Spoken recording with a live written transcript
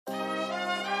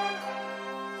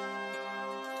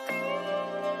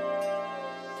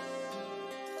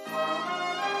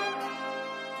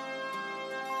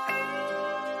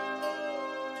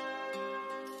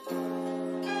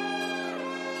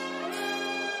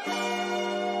Smooth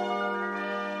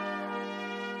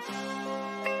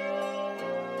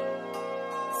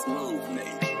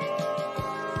name.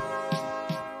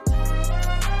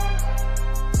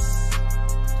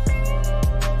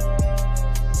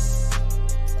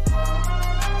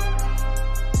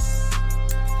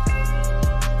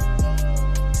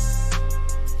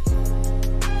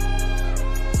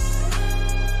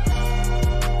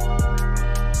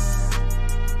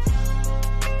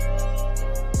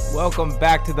 Welcome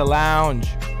back to the lounge.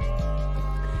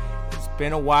 It's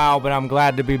been a while, but I'm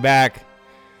glad to be back.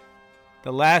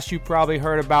 The last you probably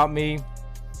heard about me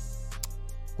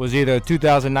was either a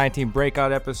 2019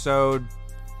 breakout episode,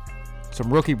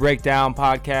 some rookie breakdown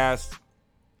podcast,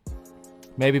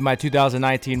 maybe my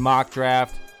 2019 mock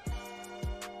draft,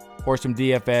 or some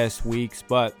DFS weeks.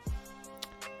 But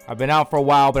I've been out for a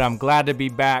while, but I'm glad to be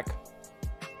back.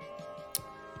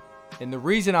 And the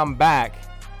reason I'm back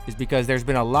is because there's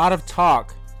been a lot of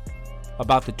talk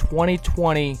about the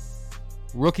 2020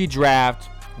 rookie draft,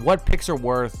 what picks are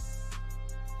worth,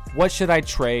 what should I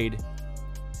trade,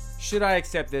 should I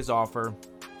accept this offer?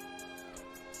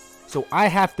 So I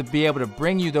have to be able to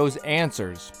bring you those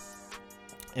answers.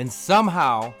 And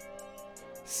somehow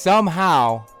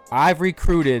I've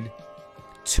recruited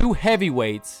two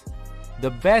heavyweights, the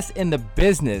best in the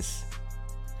business,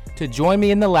 to join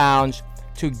me in the lounge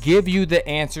to give you the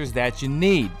answers that you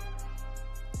need.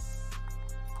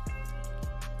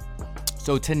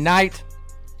 So tonight,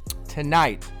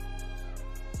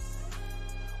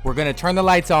 we're going to turn the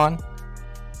lights on.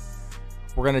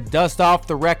 We're going to dust off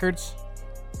the records.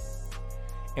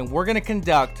 And we're going to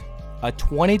conduct a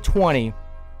 2020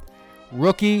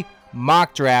 rookie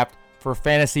mock draft for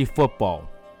fantasy football.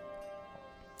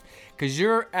 Because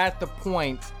you're at the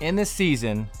point in the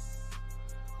season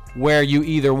where you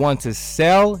either want to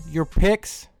sell your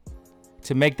picks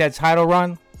to make that title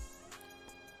run,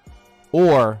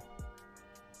 or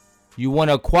you want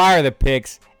to acquire the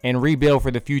picks and rebuild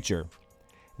for the future.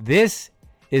 This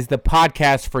is the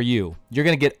podcast for you. You're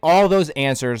going to get all those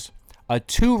answers, a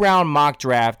 2-round mock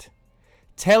draft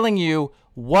telling you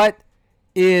what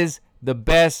is the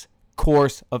best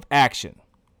course of action.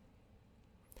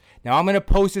 Now, I'm going to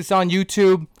post this on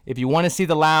YouTube. If you want to see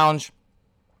the lounge,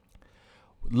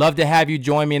 love to have you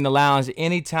join me in the lounge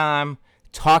anytime,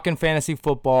 talking fantasy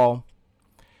football,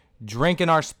 drinking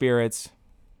our spirits.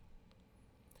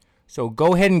 So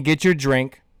go ahead and get your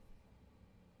drink.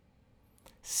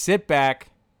 Sit back,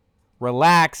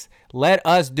 relax, let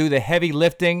us do the heavy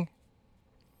lifting,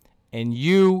 and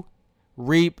you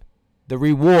reap the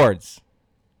rewards.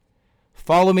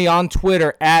 Follow me on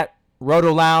Twitter at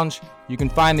Roto Lounge. You can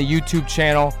find the YouTube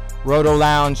channel, Roto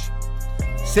Lounge.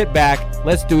 Sit back,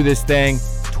 let's do this thing.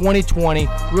 2020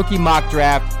 rookie mock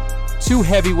draft, 2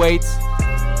 heavyweights,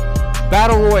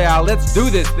 battle royale. Let's do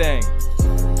this thing.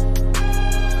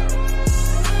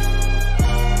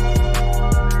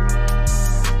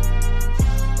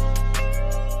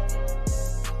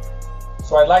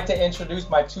 So I'd like to introduce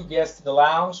my 2 guests to the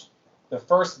lounge. The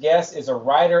first guest is a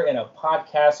writer and a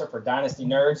podcaster for Dynasty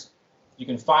Nerds. You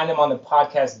can find him on the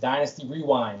podcast Dynasty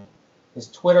Rewind.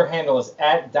 His Twitter handle is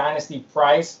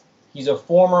 @DynastyPrice. He's a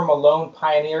former Malone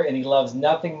pioneer, and he loves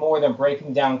nothing more than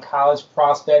breaking down college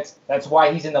prospects. That's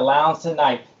why he's in the lounge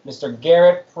tonight, Mr.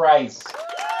 Garrett Price.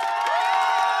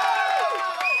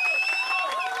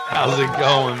 How's it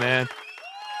going, man?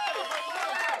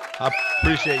 I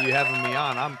appreciate you having me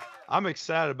on. I'm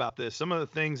excited about this. Some of the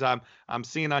things I'm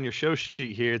seeing on your show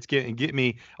sheet here, it's getting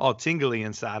me all tingly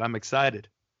inside. I'm excited.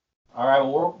 All right,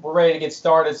 well, we're ready to get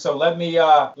started. So let me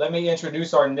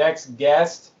introduce our next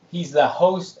guest. He's the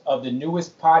host of the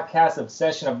newest podcast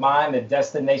obsession of mine, the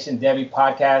Destination Devy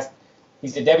podcast.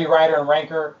 He's a Devy writer and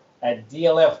ranker at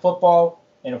DLF Football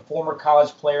and a former college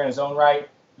player in his own right.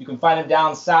 You can find him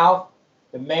down south.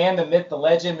 The man, the myth, the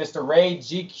legend, Mr. Ray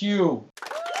GQ.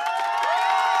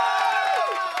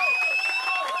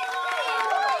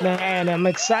 Man, I'm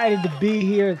excited to be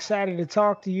here, excited to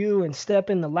talk to you and step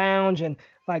in the lounge. And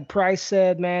like Price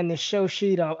said, man, this show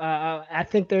sheet, I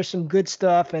think there's some good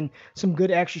stuff and some good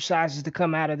exercises to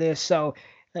come out of this. So,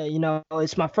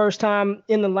 it's my first time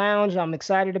in the lounge. I'm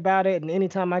excited about it. And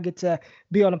anytime I get to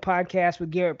be on a podcast with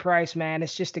Garrett Price, man,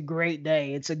 it's just a great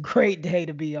day. It's a great day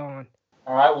to be on.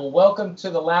 All right, well, welcome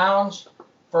to the lounge.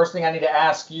 First thing I need to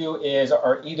ask you is,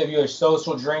 are either of you a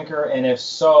social drinker? And if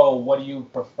so, what do you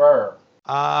prefer?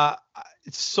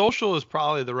 Social is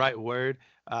probably the right word.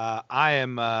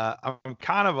 I'm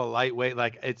kind of a lightweight.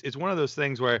 Like it's one of those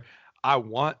things where I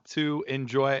want to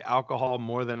enjoy alcohol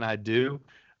more than I do.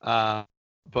 But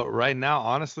right now,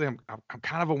 honestly, I'm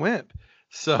kind of a wimp.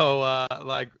 So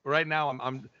like right now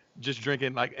I'm just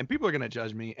drinking and people are gonna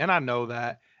judge me, and I know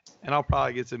that, and I'll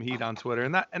probably get some heat on Twitter,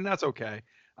 and that's okay.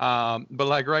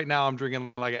 But right now I'm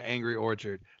drinking like an Angry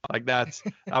Orchard. I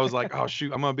was like, oh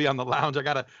shoot, I'm gonna be on the lounge. I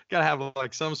gotta have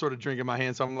some sort of drink in my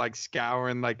hand. So I'm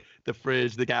scouring the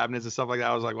fridge, the cabinets and stuff like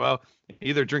that. I was like, well,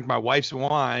 either drink my wife's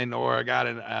wine or I got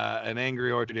an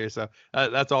Angry Orchard here. So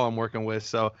that's all I'm working with.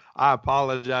 So I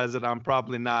apologize that I'm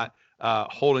probably not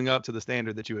holding up to the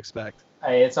standard that you expect.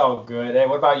 Hey, it's all good. Hey,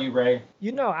 what about you, Ray?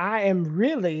 I am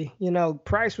really,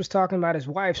 Price was talking about his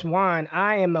wife's wine.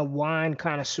 I am a wine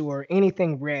connoisseur.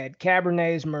 Anything red,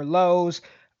 Cabernets, Merlots.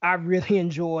 I really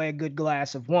enjoy a good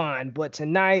glass of wine. But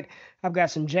tonight, I've got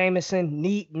some Jameson,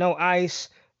 neat, no ice,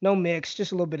 no mix,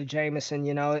 just a little bit of Jameson,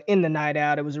 in the night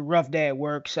out. It was a rough day at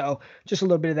work, so just a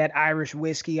little bit of that Irish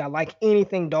whiskey. I like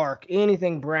anything dark,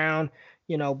 anything brown.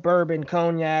 Bourbon,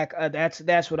 cognac.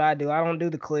 That's what I do. I don't do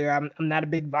the clear. I'm not a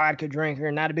big vodka drinker,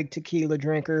 not a big tequila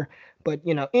drinker, but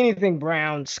anything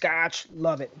brown, Scotch,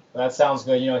 love it. That sounds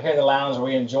good. Here in the lounge,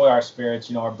 we enjoy our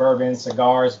spirits. Our bourbon,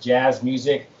 cigars, jazz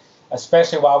music,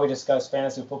 especially while we discuss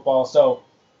fantasy football. So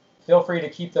feel free to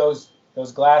keep those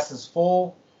glasses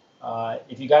full.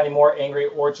 If you got any more Angry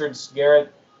Orchards,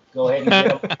 Garrett, go ahead and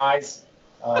get them, guys.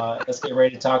 Let's get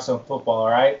ready to talk some football. All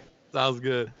right. Sounds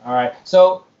good. All right.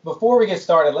 So before we get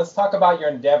started, let's talk about your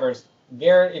endeavors.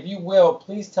 Garrett, if you will,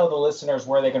 please tell the listeners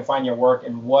where they can find your work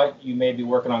and what you may be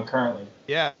working on currently.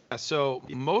 Yeah, so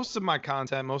most of my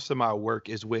content, most of my work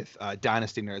is with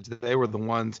Dynasty Nerds. They were the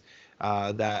ones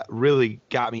that really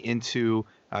got me into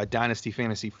Dynasty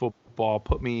Fantasy Football,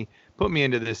 put me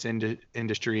into this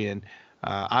industry, and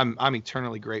I'm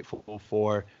eternally grateful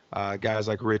for guys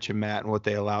like Rich and Matt and what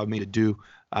they allowed me to do.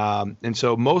 And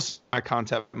so most of my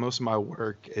content, most of my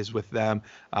work is with them.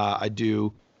 I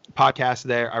do podcasts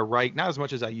there. I write, not as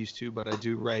much as I used to, but I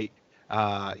do write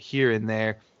here and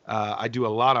there. I do a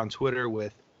lot on Twitter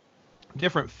with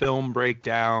different film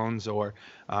breakdowns or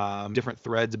different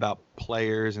threads about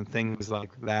players and things like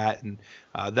that. And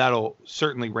that'll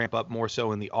certainly ramp up more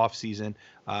so in the off season,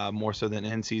 more so than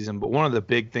in season. But one of the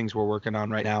big things we're working on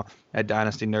right now at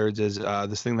Dynasty Nerds is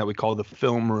this thing that we call the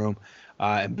film room.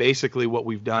 And basically what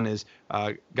we've done is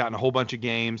gotten a whole bunch of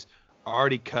games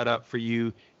already cut up for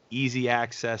you, easy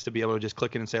access to be able to just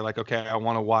click in and say okay, I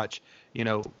want to watch,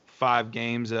 5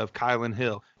 games of Kylan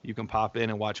Hill. You can pop in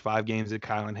and watch 5 games of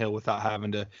Kylan Hill without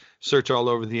having to search all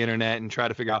over the internet and try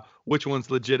to figure out which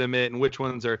one's legitimate and which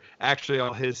ones are actually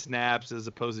all his snaps as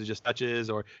opposed to just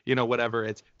touches or, whatever.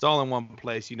 It's all in one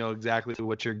place. You know exactly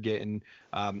what you're getting,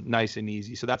 nice and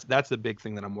easy. So that's the big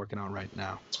thing that I'm working on right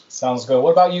now. Sounds good.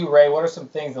 What about you, Ray? What are some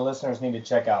things the listeners need to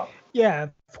check out? Yeah,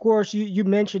 of course, you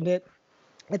mentioned it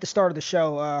at the start of the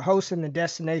show, hosting the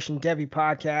Destination Devy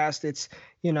podcast. It's,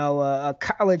 a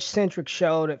college-centric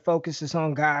show that focuses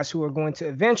on guys who are going to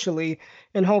eventually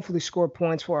and hopefully score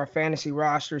points for our fantasy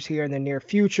rosters here in the near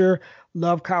future.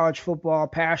 Love college football,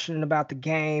 passionate about the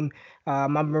game.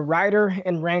 I'm a writer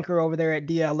and ranker over there at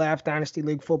DLF,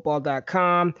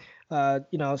 dynastyleaguefootball.com.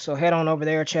 So head on over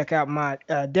there, check out my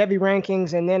Devy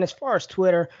rankings. And then as far as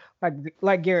Twitter,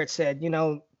 like Garrett said,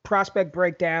 prospect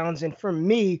breakdowns. And for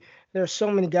me, there's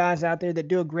so many guys out there that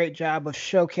do a great job of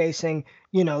showcasing,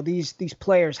 these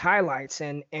players' highlights.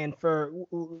 And for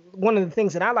one of the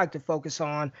things that I like to focus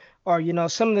on are,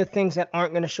 some of the things that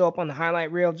aren't going to show up on the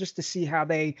highlight reel, just to see how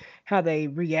they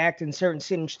react in certain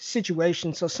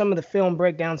situations. So some of the film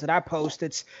breakdowns that I post,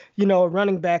 it's, a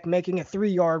running back making a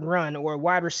 3-yard run or a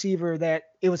wide receiver that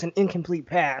it was an incomplete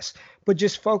pass, but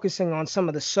just focusing on some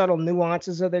of the subtle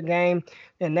nuances of their game.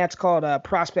 And that's called a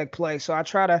prospect play. So I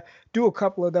try to do a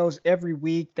couple of those every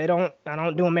week. I don't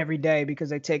do them every day because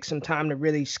they take some time to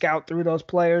really scout through those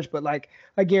players. But like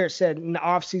Garrett said, in the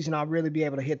off season, I'll really be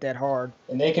able to hit that hard.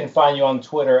 And they can find you on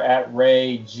Twitter at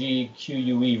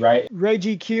RayGQUE, right?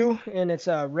 RayGQ, and it's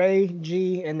Ray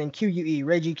G and then QUE,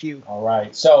 RayGQ. All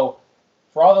right. So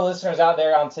for all the listeners out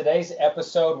there, on today's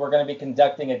episode, we're going to be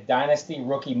conducting a Dynasty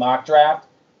Rookie Mock Draft.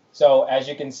 So as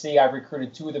you can see, I've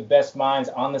recruited 2 of the best minds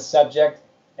on the subject,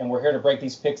 and we're here to break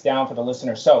these picks down for the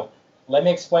listeners. So let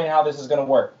me explain how this is going to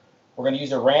work. We're going to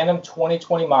use a random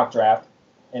 2020 mock draft,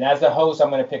 and as the host, I'm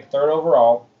going to pick 3rd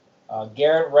overall.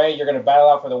 Garrett, Ray, you're going to battle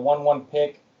out for the 1-1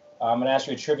 pick. I'm going to ask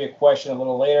you a trivia question a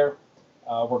little later.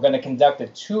 We're going to conduct a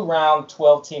 2-round,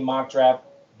 12-team mock draft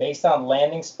based on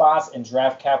landing spots and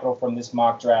draft capital from this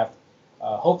mock draft.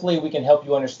 Hopefully, we can help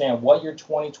you understand what your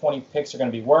 2020 picks are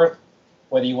going to be worth,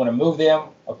 whether you want to move them,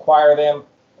 acquire them.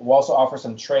 We'll also offer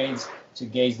some trades to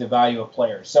gauge the value of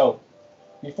players. So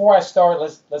before I start,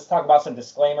 let's talk about some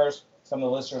disclaimers. Some of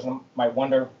the listeners might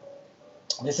wonder.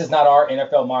 This is not our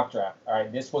NFL mock draft. All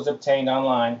right, this was obtained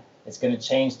online. It's going to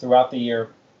change throughout the year.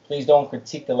 Please don't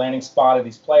critique the landing spot of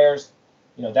these players.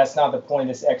 That's not the point of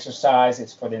this exercise.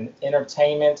 It's for the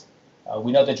entertainment.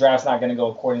 We know the draft's not going to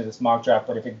go according to this mock draft,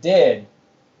 but if it did,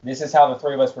 this is how the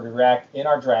three of us would react in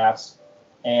our drafts.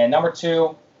 And number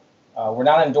two, we're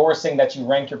not endorsing that you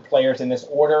rank your players in this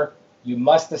order. You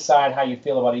must decide how you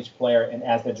feel about each player, and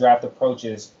as the draft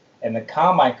approaches and the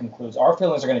combine concludes, our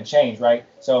feelings are going to change, right?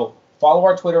 So follow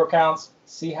our Twitter accounts,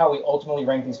 see how we ultimately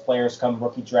rank these players come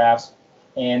rookie drafts.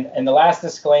 And the last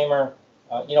disclaimer,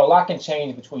 a lot can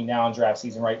change between now and draft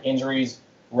season, right? Injuries,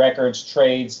 records,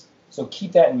 trades. So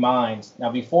keep that in mind.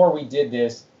 Now, before we did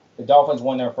this, the Dolphins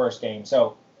won their first game.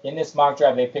 So in this mock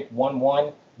draft, they picked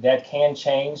 1-1. That can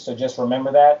change, so just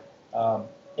remember that.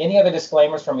 Any other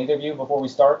disclaimers from either of you before we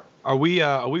start? Are we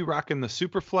rocking the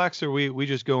super flex, or we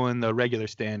just go in the regular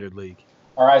standard league?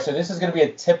 All right, so this is going to be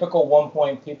a typical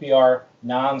 1-point PPR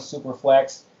non-super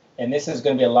flex, and this is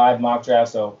going to be a live mock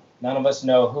draft, so none of us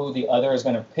know who the other is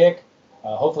going to pick.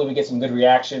 Hopefully we get some good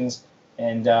reactions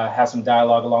and have some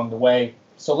dialogue along the way.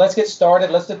 So let's get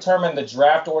started. Let's determine the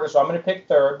draft order. So I'm going to pick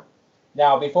third.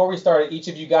 Now, before we started, each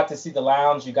of you got to see the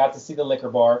lounge. You got to see the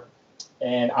liquor bar.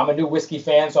 And I'm a new whiskey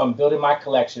fan, so I'm building my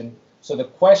collection. So the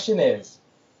question is,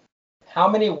 how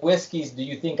many whiskeys do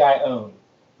you think I own?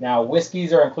 Now,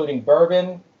 whiskeys are including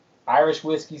bourbon, Irish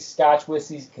whiskey, Scotch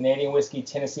whiskeys, Canadian whiskey,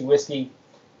 Tennessee whiskey.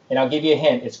 And I'll give you a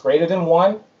hint. It's greater than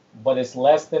 1, but it's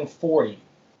less than 40.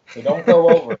 So don't go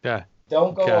over. Okay.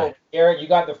 Don't go over. Garrett, you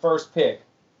got the first pick,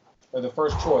 or the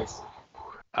first choice.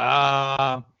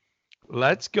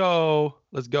 Let's go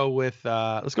with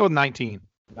 19.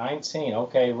 19.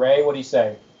 Okay, Ray, what do you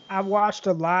say? I watched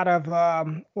a lot of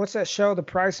what's that show, The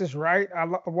Price is Right? I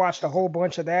watched a whole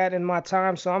bunch of that in my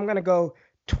time, so I'm gonna go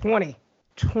 20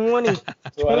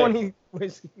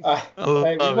 whiskeys.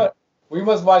 We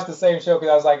must watch the same show, because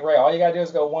I was like, Ray, all you gotta do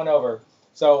is go 1 over.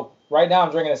 So right now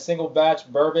I'm drinking a single batch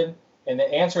bourbon, and the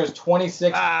answer is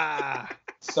 26.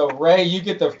 So Ray, you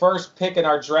get the first pick in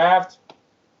our draft.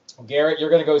 Garrett, you're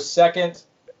gonna go second,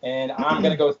 and I'm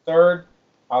gonna go third.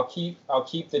 I'll keep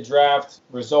the draft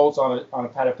results on a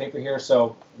pad of paper here,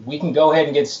 so we can go ahead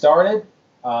and get started.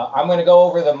 I'm going to go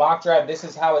over the mock draft. This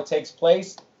is how it takes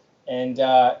place, and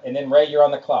then Ray, you're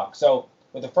on the clock. So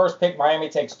with the first pick, Miami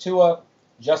takes Tua,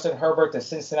 Justin Herbert to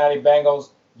Cincinnati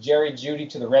Bengals, Jerry Jeudy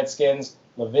to the Redskins,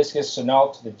 Laviska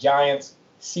Shenault to the Giants,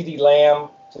 CeeDee Lamb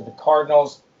to the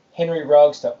Cardinals, Henry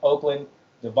Ruggs to Oakland,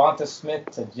 Devonta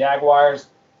Smith to Jaguars,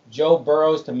 Joe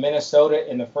Burrows to Minnesota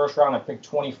in the first round at pick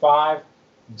 25.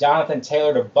 Jonathan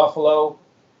Taylor to Buffalo,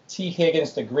 T.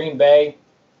 Higgins to Green Bay,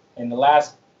 and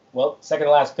second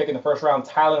to last pick in the first round,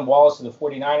 Tylan Wallace to the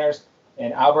 49ers,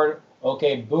 and Albert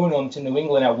Okwuegbunam to New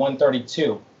England at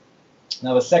 132.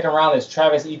 Now the second round is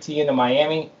Travis Etienne to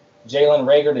Miami, Jalen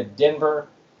Reagor to Denver,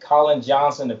 Colin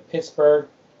Johnson to Pittsburgh,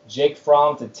 Jake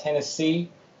Fromm to Tennessee,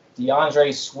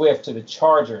 DeAndre Swift to the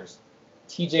Chargers,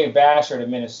 TJ Vasher to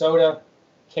Minnesota,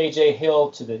 KJ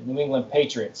Hill to the New England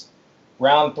Patriots.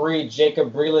 Round 3,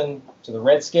 Jacob Breeland to the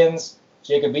Redskins,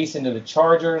 Jacob Eason to the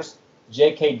Chargers,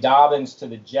 J.K. Dobbins to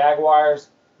the Jaguars,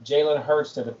 Jalen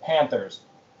Hurts to the Panthers,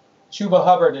 Chuba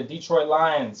Hubbard to Detroit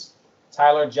Lions,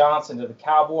 Tyler Johnson to the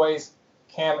Cowboys,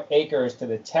 Cam Akers to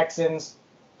the Texans,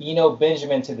 Eno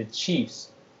Benjamin to the Chiefs.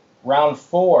 Round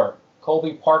 4,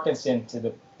 Colby Parkinson to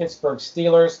the Pittsburgh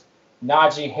Steelers,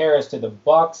 Najee Harris to the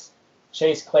Bucks,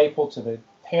 Chase Claypool to the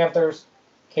Panthers,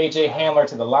 KJ Hamler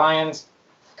to the Lions,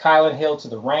 Kylan Hill to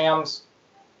the Rams,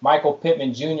 Michael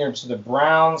Pittman Jr. to the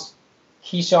Browns,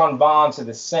 Keyshawn Vaughn to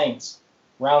the Saints.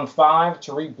 Round 5,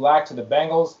 Tariq Black to the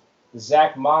Bengals,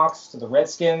 Zach Mox to the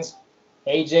Redskins,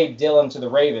 A.J. Dillon to the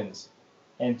Ravens,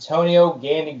 Antonio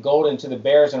Gandy Golden to the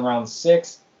Bears in round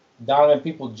 6, Donovan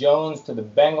People-Jones to the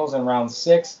Bengals in round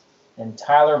 6, and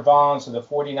Tyler Vaughn to the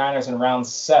 49ers in round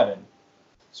 7.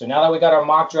 So now that we got our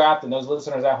mock draft and those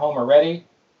listeners at home are ready,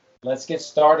 let's get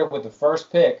started with the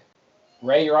first pick.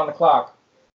 Ray, you're on the clock.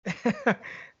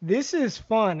 This is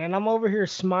fun, and I'm over here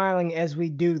smiling as we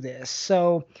do this.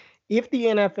 So if the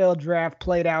NFL draft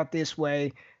played out this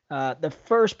way, the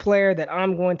first player that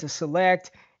I'm going to select,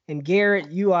 and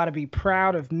Garrett, you ought to be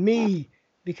proud of me,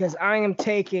 because I am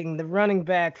taking the running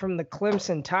back from the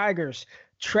Clemson Tigers,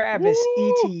 Travis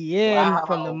Etienne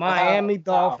from the Miami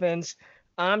Dolphins.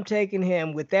 I'm taking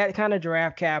him with that kind of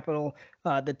draft capital,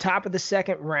 the top of the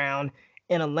second round,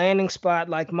 in a landing spot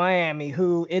like Miami,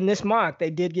 who in this mock, they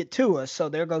did get Tua. So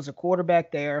there goes a quarterback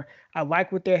there. I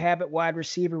like what they have at wide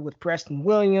receiver with Preston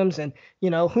Williams. And,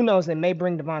 who knows, they may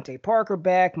bring Devontae Parker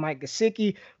back, Mike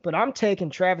Gesicki. But I'm taking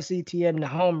Travis Etienne, the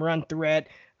home run threat.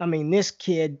 I mean, this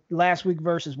kid last week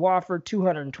versus Wofford,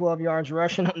 212 yards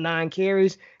rushing on 9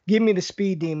 carries. Give me the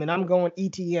speed demon. I'm going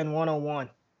Etienne 101.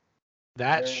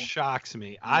 That Very- shocks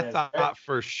me. I Yes. thought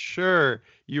for sure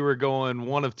you were going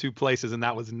one of two places, and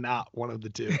that was not one of the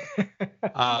two.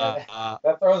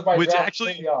 That throws my Which draft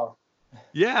actually, completely off.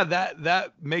 yeah,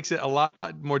 that makes it a lot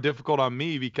more difficult on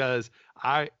me because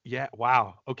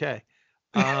wow, okay.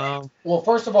 Um, Well,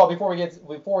 first of all, before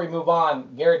we move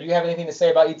on, Garrett, do you have anything to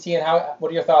say about ETN? What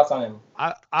are your thoughts on him?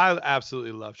 I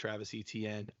absolutely love Travis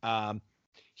Etienne.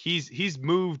 He's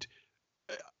moved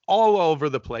all over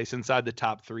the place inside the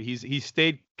top three. He's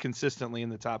stayed consistently in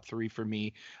the top three for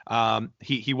me.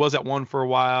 He was at 1 for a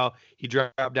while. He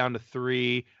dropped down to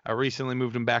 3. I recently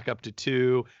moved him back up to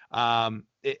 2. I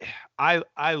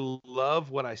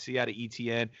love what I see out of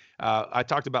ETN. I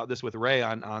talked about this with Ray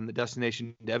on the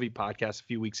Destination Devi podcast a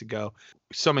few weeks ago.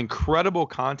 Some incredible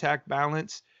contact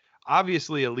balance.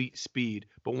 Obviously elite speed,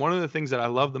 but one of the things that I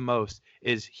love the most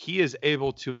is he is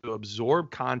able to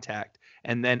absorb contact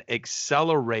and then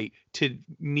accelerate to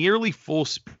nearly full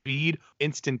speed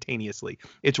instantaneously.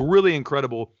 It's really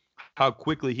incredible how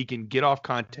quickly he can get off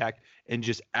contact and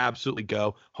just absolutely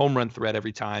go home run threat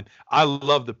every time. I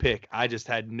love the pick. I just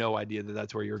had no idea that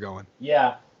that's where you're going.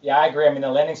 Yeah, I agree. I mean, the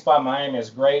landing spot in Miami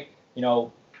is great. You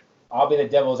know, I'll be the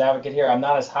devil's advocate here. I'm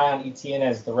not as high on ETN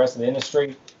as the rest of the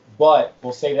industry, but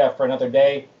we'll save that for another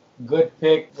day. Good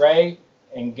pick, Ray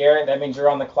and Garrett. That means you're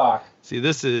on the clock. See,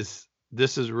 this is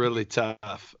really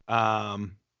tough.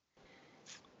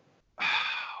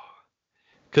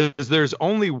 Because there's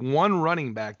only one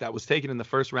running back that was taken in the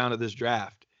first round of this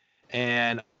draft.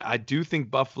 And I do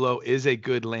think Buffalo is a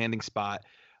good landing spot.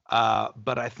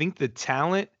 But I think the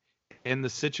talent and the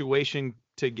situation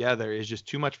together is just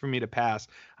too much for me to pass.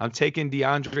 I'm taking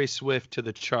DeAndre Swift to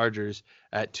the Chargers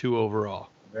at 2 overall.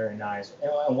 Very nice.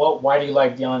 And why do you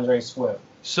like DeAndre Swift?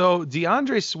 So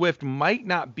DeAndre Swift might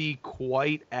not be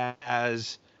quite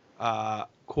as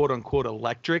quote unquote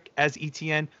electric as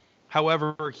ETN.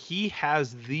 However, he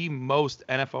has the most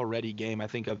NFL ready game, I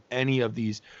think, of any of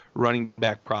these running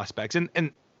back prospects.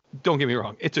 And don't get me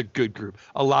wrong, it's a good group.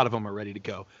 A lot of them are ready to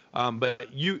go.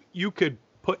 But you could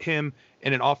put him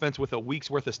in an offense with a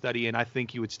week's worth of study, and I think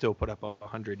he would still put up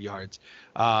 100 yards.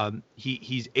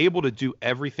 He's able to do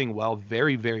everything well,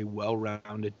 very, very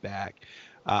well-rounded back.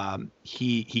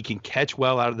 He can catch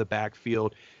well out of the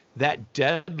backfield. That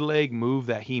dead leg move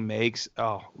that he makes,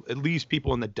 it leaves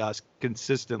people in the dust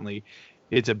consistently.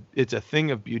 It's a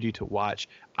thing of beauty to watch.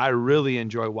 I really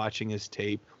enjoy watching his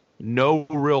tape. No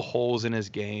real holes in his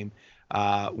game.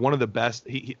 One of the best.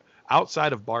 He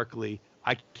outside of Barkley,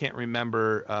 I can't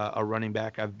remember a running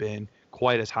back I've been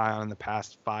quite as high on in the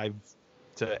past 5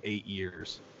 to 8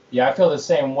 years. Yeah, I feel the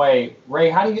same way. Ray,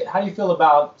 how do you feel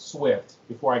about Swift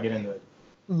before I get into it?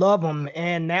 Love him,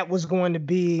 and that was going to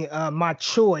be my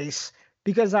choice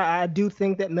because I do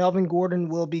think that Melvin Gordon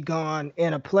will be gone,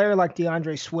 and a player like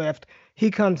DeAndre Swift,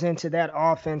 he comes into that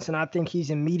offense, and I think he's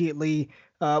immediately,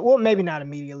 well, maybe not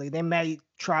immediately. They may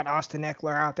trot Austin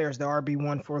Eckler out there as the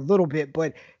RB1 for a little bit,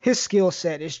 but his skill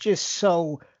set is just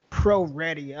so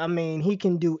pro-ready. I mean, he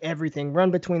can do everything,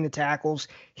 run between the tackles.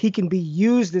 He can be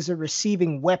used as a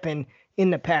receiving weapon in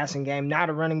the passing game, not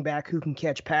a running back who can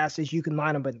catch passes. You can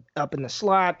line him up in the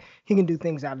slot. He can do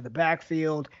things out of the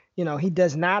backfield. You know, he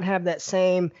does not have that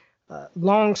same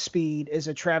long speed as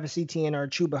a Travis Etienne or a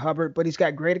Chuba Hubbard, but he's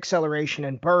got great acceleration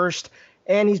and burst,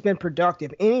 and he's been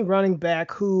productive. Any running back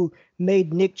who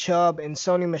made Nick Chubb and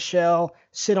Sony Michel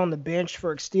sit on the bench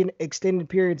for extended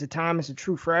periods of time as a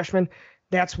true freshman,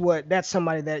 that's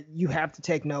somebody that you have to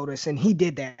take notice. And he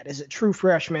did that as a true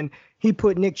freshman. He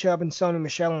put Nick Chubb and Sony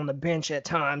Michel on the bench at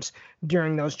times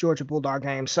during those Georgia Bulldog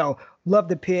games. So love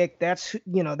the pick. That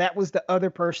was the other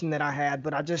person that I had,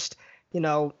 but I just,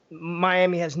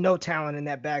 Miami has no talent in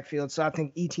that backfield. So I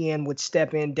think ETN would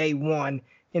step in day one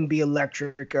and be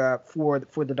electric for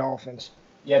the Dolphins.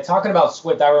 Yeah, talking about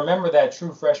Swift, I remember that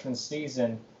true freshman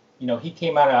season. He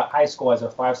came out of high school as a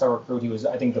 5-star recruit. He was,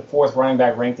 I think, the 4th running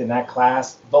back ranked in that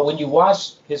class. But when you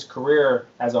watch his career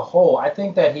as a whole, I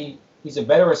think that he's a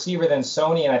better receiver than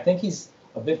Sony, and I think he's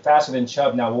a bit faster than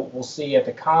Chubb. Now we'll see at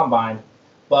the combine.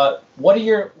 But what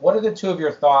are the two of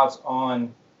your thoughts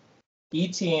on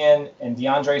ETN and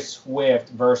DeAndre Swift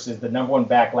versus the number 1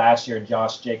 back last year,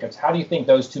 Josh Jacobs? How do you think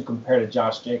those two compare to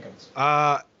Josh Jacobs?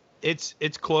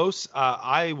 It's close.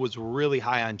 I was really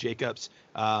high on Jacobs.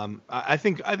 I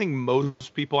think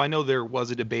most people, I know there was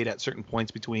a debate at certain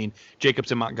points between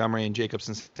Jacobs and Montgomery and Jacobs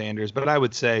and Sanders, but I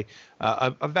would say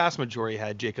a vast majority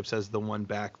had Jacobs as the 1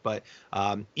 back. But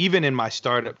even in my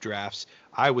startup drafts,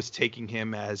 I was taking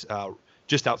him as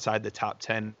just outside the top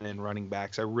 10 in running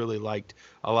backs. I really liked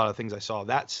a lot of things I saw.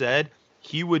 That said,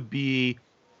 he would be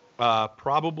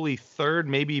probably 3rd,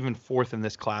 maybe even 4th in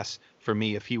this class for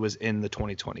me if he was in the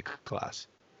 2020 class.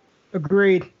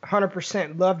 Agreed,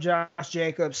 100%. Love Josh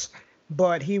Jacobs,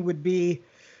 but he would be.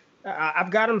 I've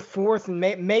got him fourth and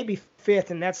maybe fifth,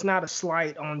 and that's not a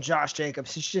slight on Josh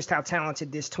Jacobs. It's just how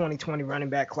talented this 2020 running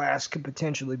back class could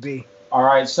potentially be. All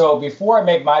right, so before I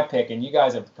make my pick, and you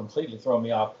guys have completely thrown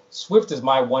me off, Swift is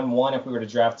my 1-1 if we were to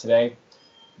draft today.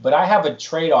 But I have a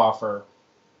trade offer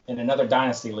in another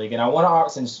dynasty league, and I want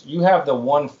to, since you have the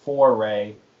 1-4,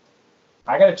 Ray,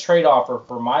 I got a trade offer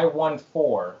for my 1-4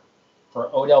 for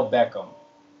Odell Beckham.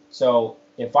 So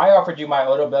if I offered you my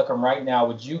Odell Beckham right now,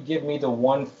 would you give me the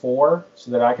 1-4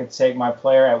 so that I could take my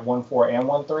player at 1-4 and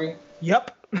 1-3?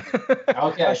 Yep.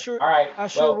 Okay. All right. I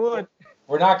sure would.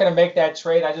 We're not going to make that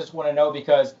trade. I just want to know,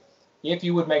 because if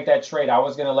you would make that trade, I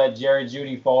was going to let Jerry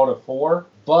Jeudy fall to 4.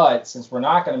 But since we're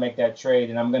not going to make that trade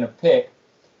and I'm going to pick,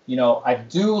 I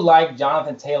do like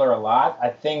Jonathan Taylor a lot. I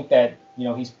think that,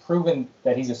 he's proven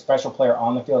that he's a special player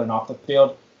on the field and off the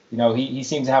field. He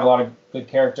seems to have a lot of good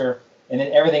character. And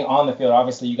then everything on the field,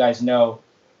 obviously, you guys know.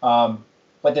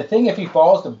 But the thing, if he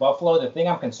falls to Buffalo, the thing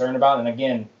I'm concerned about, and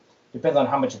again, depends on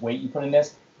how much weight you put in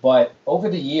this, but over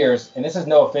the years, and this is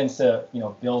no offense to,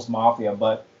 Bills Mafia,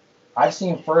 but I've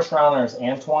seen first-rounders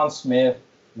Antoine Smith,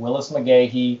 Willis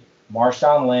McGahee,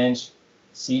 Marshawn Lynch,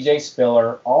 C.J.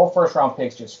 Spiller, all first-round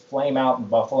picks just flame out in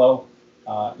Buffalo.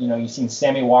 You've seen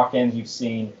Sammy Watkins, you've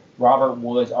seen Robert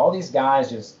Woods. All these guys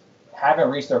just haven't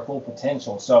reached their full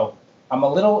potential. So I'm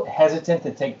a little hesitant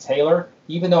to take Taylor,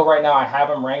 even though right now I have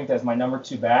him ranked as my number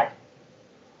 2 back,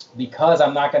 because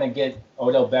I'm not going to get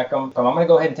Odell Beckham. So I'm going to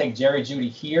go ahead and take Jerry Jeudy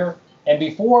here. And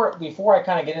before I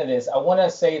kind of get into this, I want to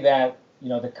say that,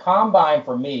 the combine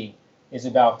for me is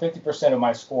about 50% of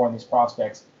my score on these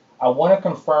prospects. I want to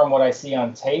confirm what I see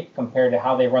on tape compared to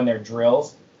how they run their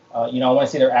drills. I want to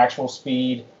see their actual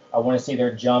speed. I want to see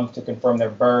their jump to confirm their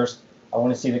burst. I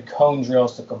want to see the cone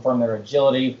drills to confirm their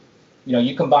agility.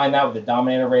 You combine that with the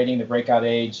dominator rating, the breakout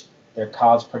age, their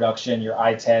college production, your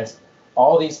eye test.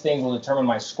 All these things will determine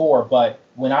my score. But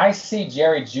when I see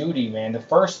Jerry Jeudy, man, the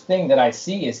first thing that I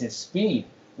see is his speed.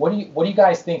 What do you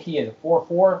guys think he is? A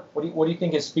 4.4? What do you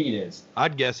think his speed is?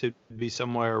 I'd guess it'd be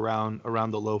somewhere around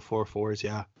the low 4.4s.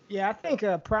 Yeah. Yeah, I think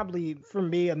probably for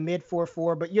me a mid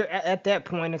 4.4, but you're at that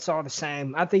point it's all the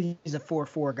same. I think he's a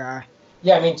 4.4 guy.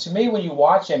 Yeah, I mean, to me, when you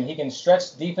watch him, he can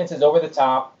stretch defenses over the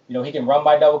top. He can run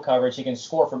by double coverage. He can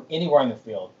score from anywhere in the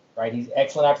field, right? He's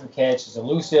excellent after the catch. He's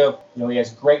elusive. He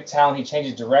has great talent. He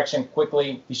changes direction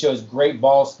quickly. He shows great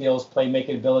ball skills,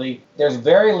 playmaking ability. There's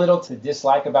very little to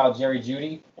dislike about Jerry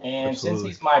Jeudy. And Absolutely.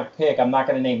 Since he's my pick, I'm not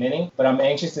going to name any, but I'm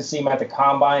anxious to see him at the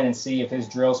combine and see if his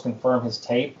drills confirm his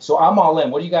tape. So I'm all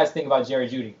in. What do you guys think about Jerry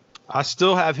Jeudy? I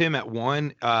still have him at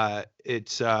 1. And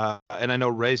I know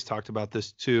Ray's talked about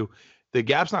this too. The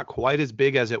gap's not quite as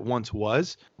big as it once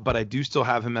was, but I do still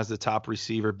have him as the top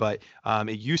receiver. But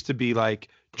it used to be like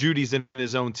Judy's in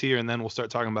his own tier, and then we'll start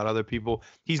talking about other people.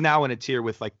 He's now in a tier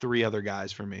with like 3 other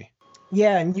guys for me.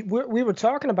 Yeah, and we were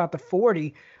talking about the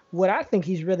 40. What I think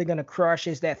he's really going to crush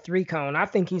is that 3-cone. I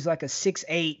think he's like a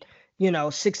 6'8",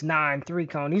 6'9",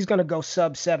 3-cone. He's going to go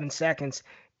sub 7 seconds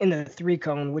in the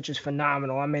 3-cone, which is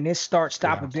phenomenal. I mean, his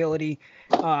start-stop ability,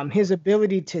 his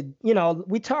ability to,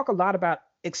 we talk a lot about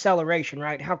acceleration,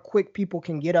 right? How quick people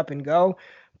can get up and go.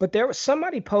 But there was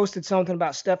somebody posted something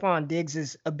about Stephon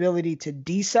Diggs' ability to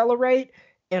decelerate,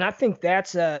 and I think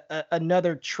that's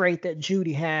another trait that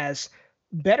Jeudy has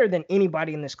better than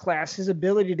anybody in this class. His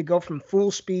ability to go from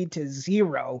full speed to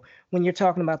 0 when you're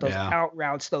talking about those out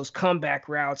routes, those comeback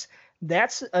routes.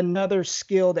 That's another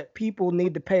skill that people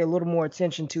need to pay a little more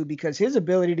attention to, because his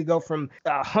ability to go from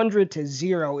 100 to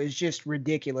 0 is just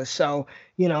ridiculous. So,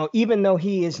 even though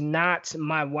he is not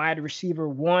my wide receiver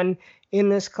 1 in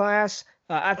this class,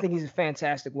 I think he's a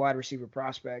fantastic wide receiver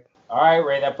prospect. All right,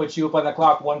 Ray, that puts you up on the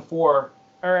clock, 1-4. All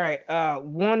right,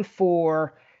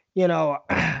 1-4,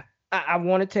 I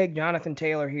want to take Jonathan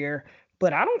Taylor here,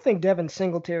 but I don't think Devin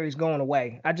Singletary is going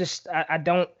away. I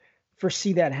don't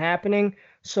foresee that happening.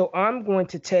 So I'm going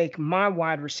to take my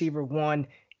wide receiver 1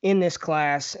 in this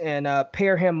class and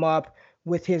pair him up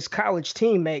with his college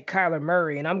teammate, Kyler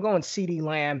Murray. And I'm going CeeDee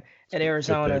Lamb at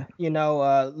Arizona.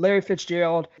 Larry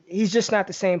Fitzgerald, he's just not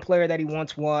the same player that he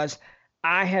once was.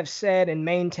 I have said and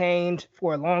maintained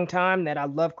for a long time that I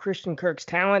love Christian Kirk's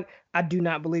talent. I do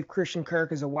not believe Christian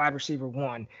Kirk is a wide receiver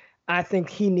 1. I think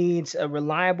he needs a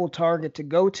reliable target to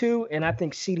go to, and I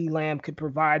think CeeDee Lamb could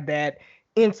provide that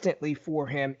instantly for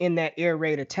him in that air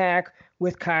raid attack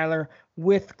with Kyler,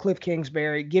 with Cliff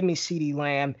Kingsbury. Give me CeeDee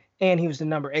Lamb, and he was the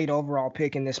number 8 overall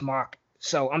pick in this mock.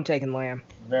 So I'm taking Lamb.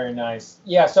 Very nice.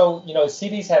 Yeah, so,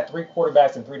 CeeDee's had 3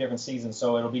 quarterbacks in 3 different seasons,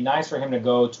 so it'll be nice for him to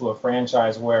go to a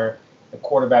franchise where the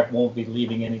quarterback won't be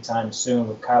leaving anytime soon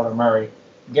with Kyler Murray.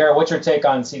 Garrett, what's your take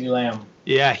on CeeDee Lamb?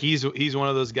 Yeah, he's one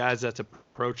of those guys that's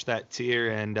approached that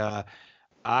tier, and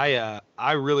I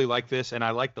really like this, and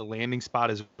I like the landing spot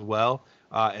as well.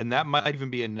 And that might even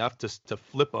be enough to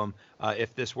flip him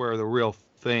if this were the real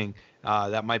thing.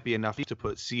 That might be enough to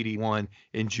put CD 1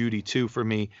 and Judy 2 for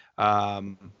me.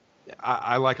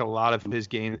 I like a lot of his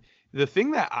game. The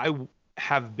thing that I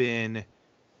have been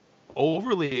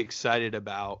overly excited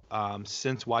about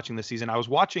since watching the season, I was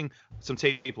watching some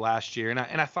tape last year, and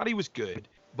I thought he was good.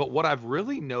 But what I've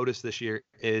really noticed this year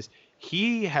is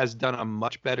he has done a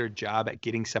much better job at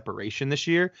getting separation this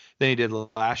year than he did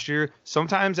last year. At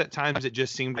times, it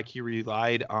just seemed like he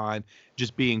relied on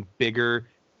just being bigger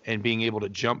and being able to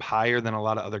jump higher than a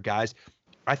lot of other guys.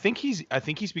 I think he's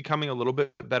becoming a little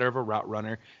bit better of a route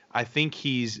runner. I think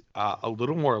he's a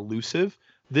little more elusive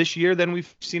this year than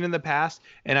we've seen in the past,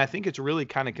 and I think it's really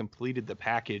kind of completed the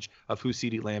package of who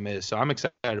CeeDee Lamb is. So I'm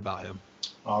excited about him.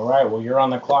 All right, well, you're on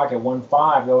the clock at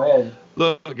 1-5. Go ahead.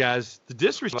 Look, guys, the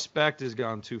disrespect has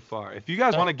gone too far. If you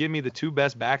guys want to give me the 2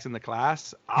 best backs in the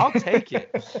class, I'll take it.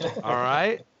 All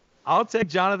right? I'll take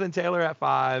Jonathan Taylor at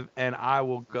 5, and I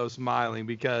will go smiling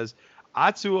because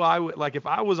I would like if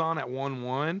I was on at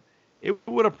 1-1, it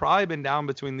would have probably been down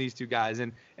between these two guys.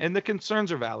 And the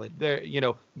concerns are valid. There,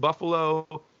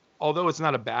 Buffalo, although it's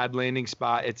not a bad landing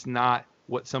spot, it's not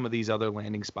what some of these other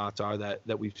landing spots are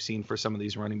that we've seen for some of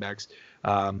these running backs.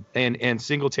 And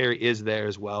Singletary is there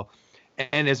as well.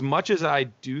 And as much as I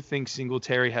do think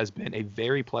Singletary has been a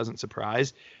very pleasant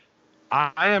surprise,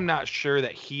 I am not sure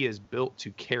that he is built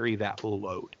to carry that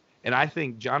load. And I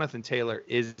think Jonathan Taylor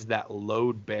is that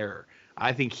load bearer.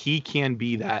 I think he can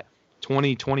be that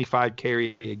 20, 25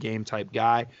 carry a game type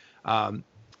guy.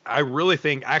 I really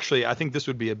think, I think this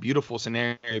would be a beautiful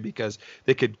scenario because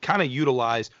they could kind of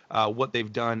utilize what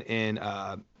they've done in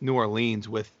New Orleans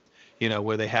with,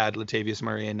 where they had Latavius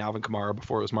Murray and Alvin Kamara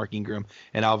before it was Mark Ingram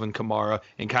and Alvin Kamara,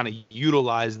 and kind of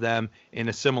utilize them in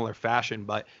a similar fashion.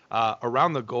 But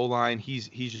around the goal line, he's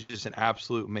just an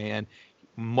absolute man.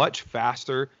 Much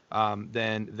faster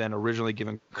than originally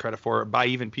given credit for by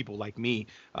even people like me.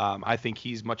 I think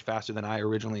he's much faster than I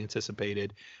originally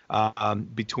anticipated.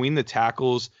 Between the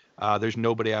tackles, there's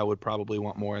nobody I would probably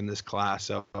want more in this class.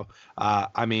 So,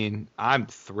 I'm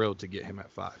thrilled to get him at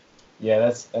 5. Yeah,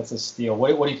 that's a steal.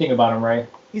 What do you think about him, Ray?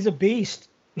 He's a beast.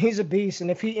 He's a beast. And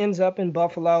if he ends up in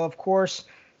Buffalo, of course,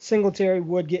 Singletary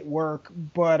would get work,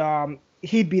 but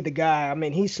he'd be the guy. I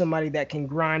mean, he's somebody that can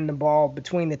grind the ball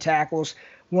between the tackles.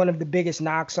 One of the biggest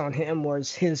knocks on him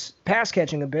was his pass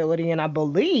catching ability. And I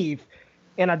believe,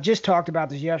 and I just talked about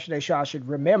this yesterday, so I should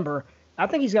remember, I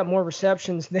think he's got more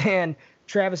receptions than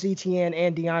Travis Etienne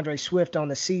and DeAndre Swift on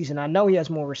the season. I know he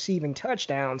has more receiving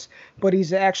touchdowns, but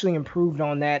he's actually improved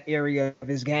on that area of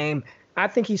his game. I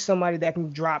think he's somebody that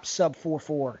can drop sub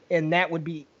 4.4, and that would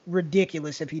be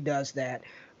ridiculous if he does that.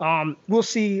 We'll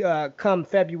see come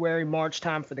February, March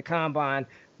time for the combine,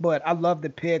 but I love the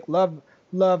pick. Love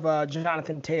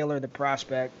Jonathan Taylor, the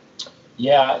prospect.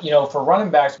 Yeah, for running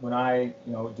backs, when I,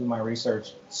 do my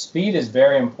research, speed is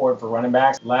very important for running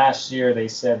backs. Last year, they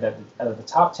said that out of the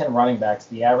top 10 running backs,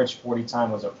 the average 40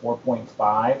 time was a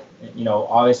 4.5.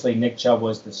 Obviously Nick Chubb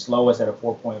was the slowest at a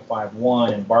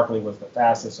 4.51, and Barkley was the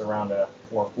fastest around a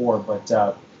 4.4.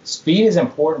 But speed is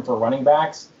important for running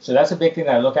backs. So that's a big thing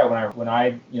that I look at when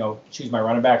I choose my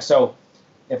running back. So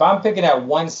if I'm picking at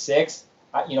 1.6,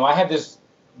 I have this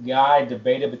guy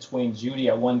debated between Judy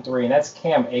at 1.3, and that's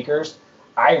Cam Akers.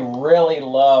 I really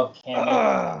love Cam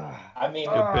Akers. I mean,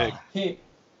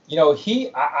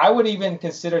 I would even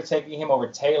consider taking him over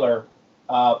Taylor,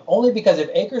 only because if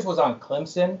Akers was on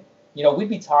Clemson, we'd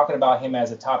be talking about him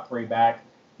as a top 3 back.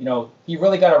 He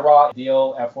really got a raw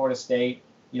deal at Florida State.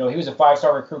 He was a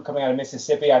 5-star recruit coming out of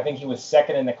Mississippi. I think he was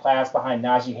second in the class behind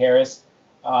Najee Harris.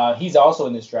 He's also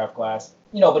in this draft class.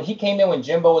 But he came in when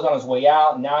Jimbo was on his way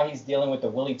out, and now he's dealing with the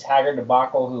Willie Taggart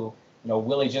debacle, who,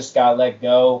 Willie just got let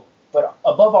go. But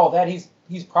above all that, he's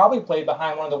probably played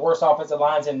behind one of the worst offensive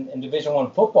lines in Division I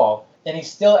football, and he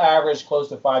still averaged close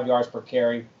to 5 yards per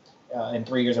carry in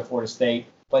 3 years at Florida State.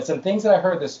 But some things that I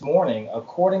heard this morning,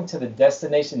 according to the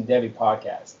Destination Debbie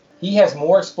podcast, he has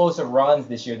more explosive runs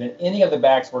this year than any of the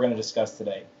backs we're going to discuss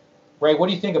today. Ray, what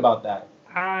do you think about that?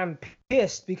 I'm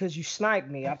pissed because you sniped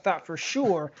me. I thought for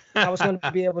sure I was going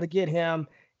to be able to get him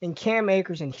in Cam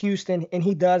Akers in Houston, and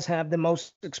he does have the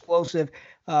most explosive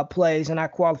plays, and I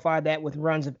qualified that with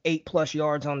runs of 8+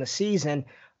 yards on the season.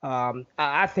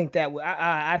 I think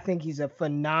I think he's a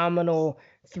phenomenal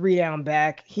 3-down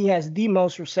back. He has the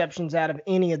most receptions out of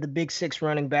any of the big six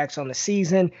running backs on the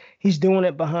season. He's doing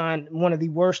it behind one of the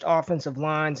worst offensive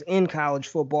lines in college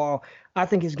football. I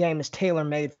think his game is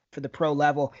tailor-made for the pro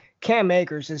level. Cam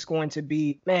Akers is going to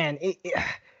be, man,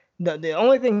 the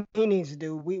only thing he needs to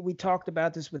do, we talked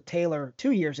about this with Taylor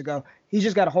 2 years ago. He's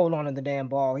just got to hold on to the damn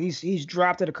ball. He's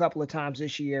dropped it a couple of times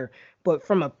this year, but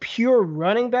from a pure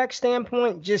running back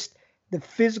standpoint, just the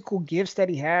physical gifts that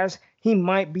he has, he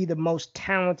might be the most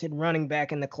talented running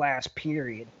back in the class,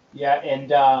 period. Yeah,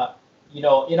 and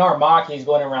in our mock, he's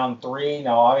going around 3.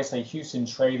 Now, obviously, Houston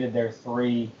traded their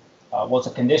 3. It's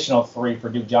a conditional 3 for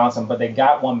Duke Johnson, but they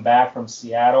got one back from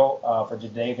Seattle for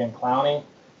Jadeveon Clowney.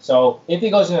 So if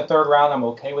he goes in the 3rd round, I'm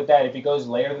okay with that. If he goes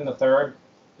later than the 3rd,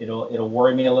 it'll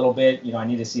worry me a little bit. I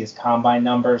need to see his combine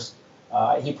numbers.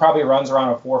 He probably runs around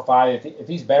a 4.5. If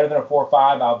he's better than a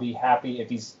 4.5, I'll be happy. If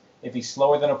he's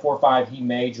slower than a 4.5, he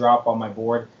may drop on my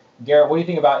board. Garrett, what do you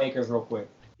think about Akers real quick?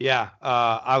 Yeah,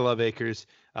 I love Akers.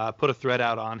 Put a thread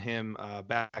out on him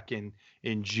back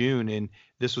in June, and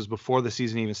this was before the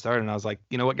season even started. And I was like,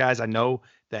 you know what, guys? I know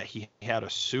that he had a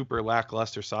super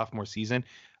lackluster sophomore season,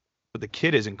 but the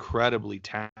kid is incredibly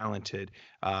talented.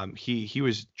 He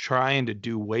was trying to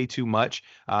do way too much,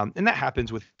 and that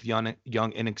happens with young,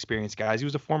 inexperienced guys. He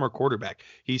was a former quarterback.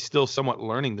 He's still somewhat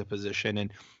learning the position,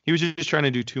 and he was just trying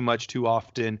to do too much too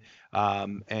often.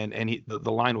 And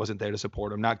the line wasn't there to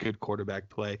support him. Not good quarterback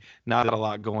play. Not a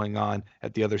lot going on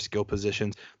at the other skill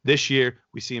positions. This year,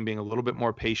 we see him being a little bit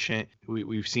more patient.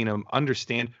 We've seen him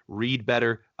understand, read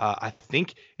better. I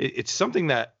think it's something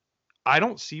that I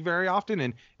don't see very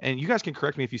often, and you guys can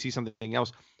correct me if you see something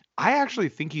else. I actually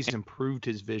think he's improved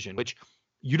his vision, which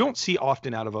you don't see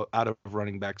often out of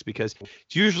running backs, because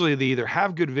it's usually they either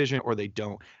have good vision or they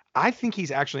don't. I think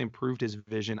he's actually improved his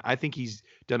vision. I think he's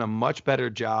done a much better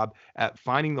job at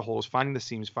finding the holes, finding the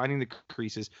seams, finding the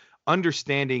creases,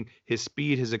 understanding his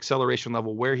speed, his acceleration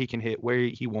level, where he can hit, where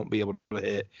he won't be able to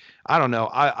hit. I don't know.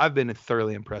 I've been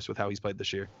thoroughly impressed with how he's played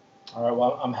this year. All right,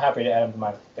 well, I'm happy to add him to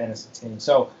my fantasy team.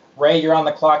 So, Ray, you're on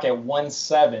the clock at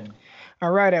 1-7.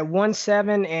 All right, at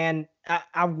 1-7, and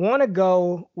I want to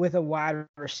go with a wide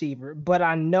receiver, but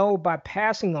I know by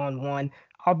passing on one,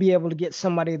 I'll be able to get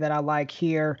somebody that I like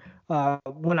here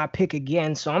when I pick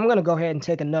again. So I'm going to go ahead and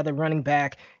take another running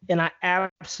back, and I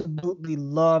absolutely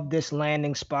love this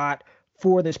landing spot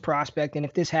for this prospect. And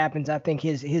if this happens, I think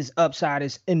his upside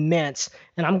is immense.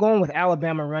 And I'm going with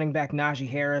Alabama running back Najee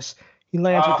Harris. He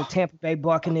lands with the Tampa Bay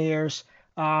Buccaneers.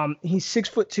 He's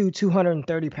 6'2",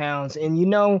 230 pounds.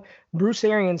 And Bruce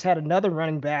Arians had another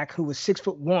running back who was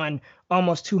 6'1",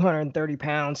 almost 230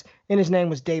 pounds, and his name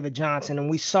was David Johnson. And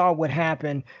we saw what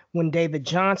happened when David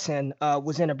Johnson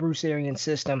was in a Bruce Arians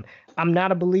system. I'm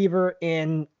not a believer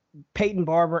in Peyton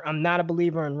Barber. I'm not a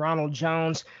believer in Ronald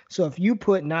Jones. So if you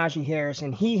put Najee Harris,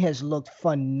 and he has looked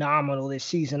phenomenal this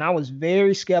season. I was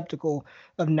very skeptical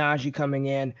of Najee coming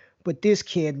in. But this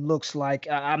kid looks like,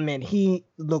 he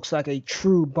looks like a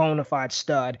true bona fide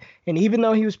stud. And even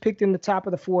though he was picked in the top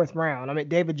of the 4th round,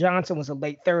 David Johnson was a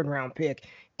late 3rd round pick.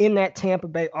 In that Tampa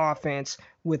Bay offense,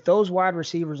 with those wide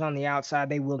receivers on the outside,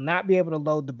 they will not be able to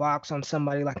load the box on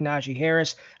somebody like Najee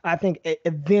Harris. I think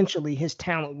eventually his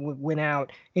talent would win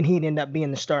out, and he'd end up being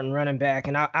the starting running back.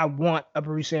 And I want a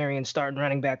Bruce Arians starting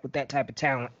running back with that type of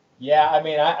talent. Yeah,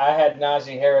 I had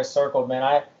Najee Harris circled,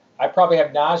 man. I probably have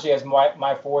Najee as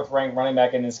my 4th ranked running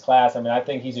back in this class. I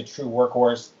think he's a true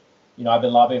workhorse. I've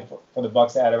been lobbying for the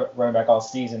Bucs to add a running back all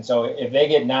season. So if they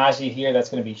get Najee here, that's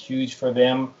going to be huge for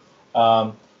them.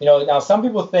 Now some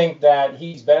people think that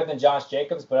he's better than Josh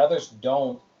Jacobs, but others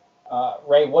don't.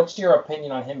 Ray, what's your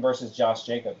opinion on him versus Josh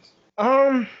Jacobs?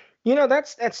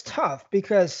 That's tough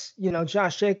because,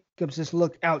 Josh Jacobs has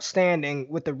looked outstanding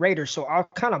with the Raiders. So I'll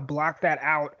kind of block that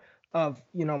out of,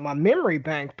 my memory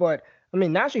bank. But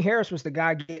Najee Harris was the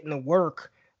guy getting the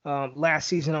work last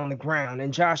season on the ground,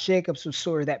 and Josh Jacobs was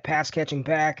sort of that pass-catching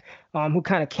back who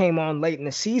kind of came on late in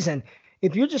the season.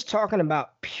 If you're just talking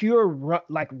about pure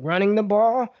running the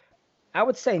ball, I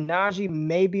would say Najee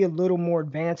may be a little more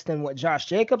advanced than what Josh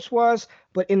Jacobs was,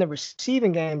 but in the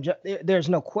receiving game, there's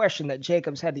no question that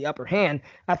Jacobs had the upper hand.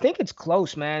 I think it's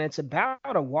close, man. It's about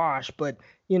a wash, but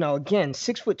again,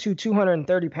 6'2",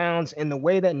 230 pounds, and the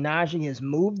way that Najee has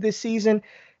moved this season,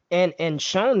 and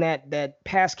shown that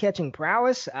pass catching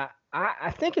prowess,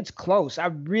 I think it's close. I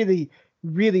really,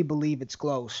 really believe it's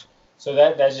close. So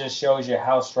that just shows you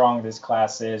how strong this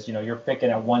class is. You're picking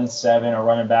at 1-7 a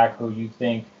running back who you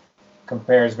think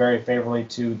compares very favorably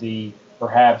to the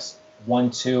perhaps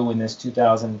 1-2 in this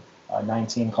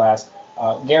 2019 class.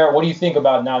 Garrett, what do you think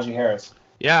about Najee Harris?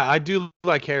 Yeah, I do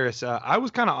like Harris. I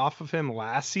was kind of off of him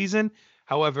last season.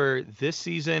 However, this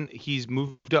season he's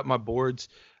moved up my boards.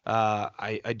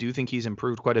 I do think he's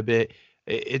improved quite a bit.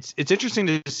 It's interesting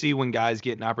to see when guys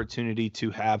get an opportunity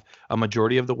to have a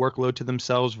majority of the workload to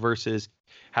themselves versus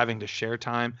having to share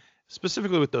time,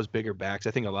 specifically with those bigger backs.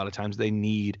 I think a lot of times they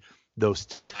need those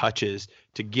touches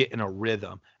to get in a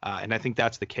rhythm, and I think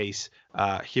that's the case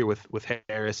here with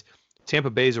Harris.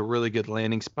 Tampa Bay is a really good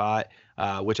landing spot,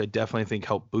 which I definitely think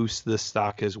helped boost this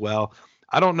stock as well.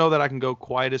 I don't know that I can go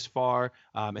quite as far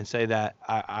and say that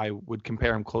I would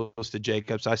compare him close to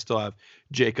Jacobs. I still have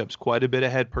Jacobs quite a bit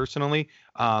ahead personally,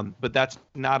 but that's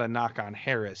not a knock on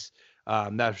Harris.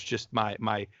 That's just my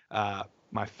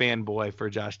fanboy for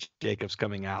Josh Jacobs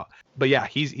coming out. But yeah,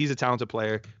 he's a talented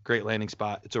player, great landing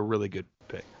spot. It's a really good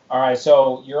pick. All right,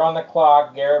 so you're on the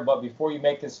clock, Garrett, but before you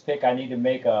make this pick, I need to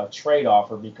make a trade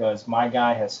offer because my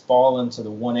guy has fallen to the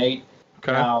 1-8.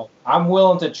 Okay. Now, I'm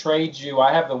willing to trade you.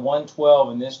 I have the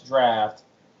 112 in this draft.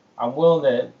 I'm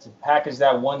willing to package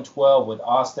that 112 with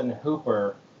Austin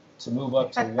Hooper to move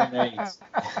up to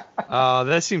 1-8.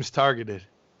 That seems targeted.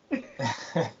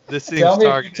 This seems Tell me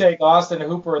targeted. if you take Austin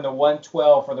Hooper in the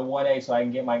 112 for the 1-8 so I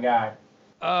can get my guy.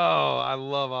 Oh, I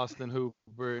love Austin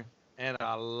Hooper. And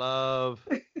I love.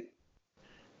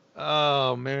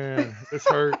 Oh man, this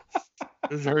hurts.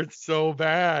 This hurts so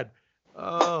bad.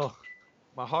 Oh,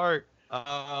 my heart.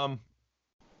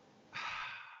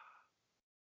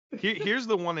 Here's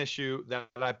the one issue that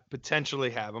I potentially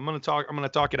have. I'm gonna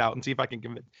talk it out and see if I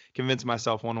can convince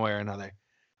myself one way or another.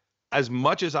 As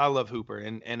much as I love Hooper,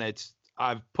 and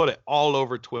I've put it all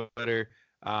over Twitter.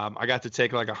 I got to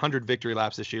take like 100 victory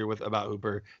laps this year about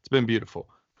Hooper. It's been beautiful.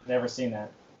 Never seen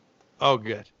that. Oh,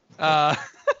 good. That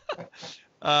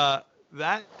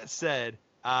said,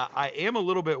 I am a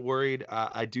little bit worried.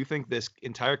 I do think this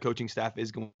entire coaching staff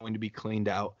is going to be cleaned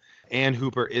out, and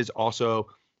Hooper is also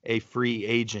a free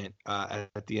agent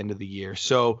at the end of the year.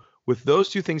 So with those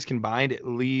two things combined, it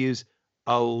leaves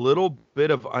a little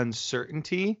bit of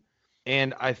uncertainty.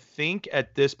 And I think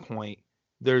at this point,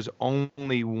 there's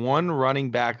only one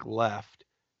running back left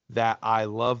that I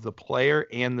love the player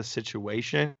and the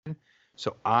situation.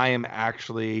 So I am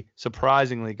actually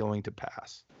surprisingly going to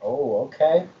pass. Oh,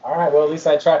 okay. All right. Well, at least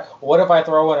I tried. What if I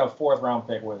throw in a 4th round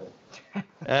pick with it?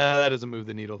 That doesn't move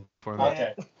the needle for me.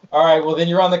 Okay. All right. Well, then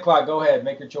you're on the clock. Go ahead.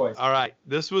 Make your choice. All right.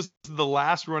 This was the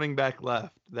last running back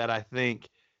left that I think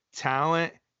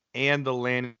talent and the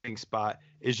landing spot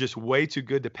is just way too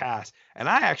good to pass. And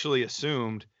I actually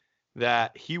assumed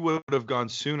that he would have gone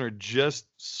sooner just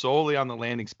solely on the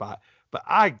landing spot. But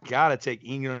I got to take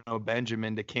Eno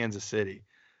Benjamin to Kansas City.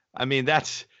 I mean,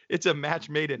 it's a match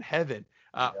made in heaven.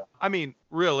 I mean,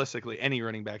 realistically, any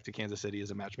running back to Kansas City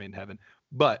is a match made in heaven.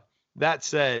 But that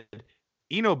said,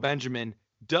 Eno Benjamin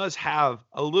does have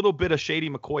a little bit of Shady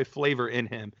McCoy flavor in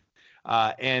him.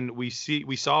 And we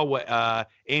saw what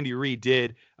Andy Reid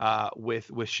did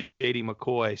with Shady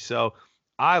McCoy. So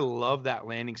I love that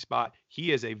landing spot.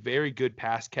 He is a very good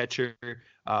pass catcher,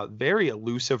 very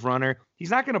elusive runner.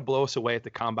 He's not going to blow us away at the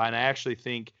combine. I actually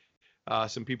think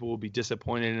some people will be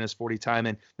disappointed in his 40 time,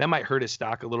 and that might hurt his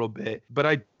stock a little bit. But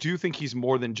I do think he's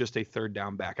more than just a third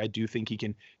down back. I do think he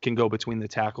can go between the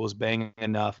tackles, bang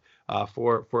enough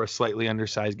for a slightly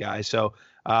undersized guy. So,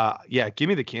 yeah, give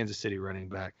me the Kansas City running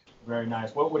back. Very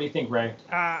nice. What do you think, Ray?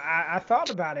 I thought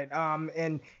about it.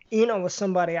 And Eno was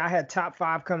somebody I had top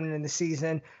 5 coming into the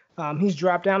season. He's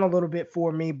dropped down a little bit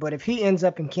for me, but if he ends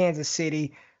up in Kansas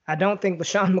City, I don't think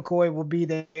LaShawn McCoy will be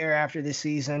there after this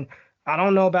season. I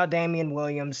don't know about Damian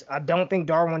Williams. I don't think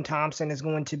Darwin Thompson is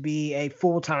going to be a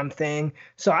full-time thing.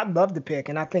 So I'd love the pick.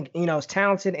 And I think Eno's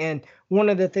talented. And one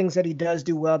of the things that he does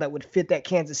do well that would fit that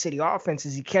Kansas City offense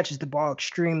is he catches the ball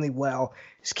extremely well.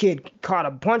 This kid caught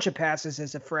a bunch of passes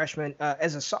as a freshman,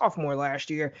 as a sophomore last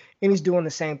year. And he's doing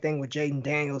the same thing with Jaden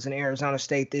Daniels in Arizona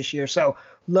State this year. So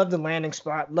love the landing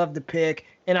spot, love the pick.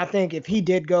 And I think if he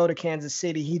did go to Kansas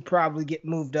City, he'd probably get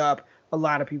moved up a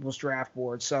lot of people's draft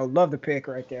boards. So love the pick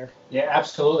right there. Yeah,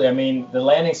 absolutely. I mean, the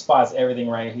landing spot's everything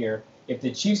right here. If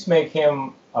the Chiefs make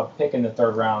him a pick in the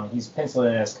 3rd round, he's penciled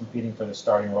in as competing for the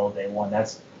starting role day one.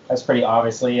 That's pretty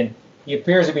obviously. And he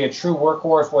appears to be a true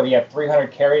workhorse. He had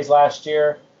 300 carries last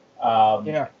year.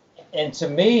 Yeah. And to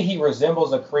me, he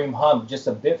resembles a Kareem Hunt, just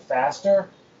a bit faster.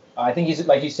 I think he's,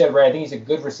 like you said, Ray, I think he's a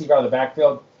good receiver out of the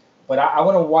backfield. But I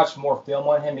want to watch more film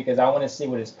on him because I want to see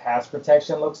what his pass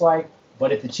protection looks like.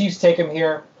 But if the Chiefs take him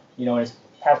here, his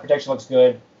pass protection looks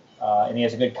good, and he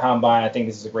has a good combine, I think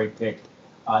this is a great pick.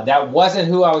 That wasn't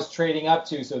who I was trading up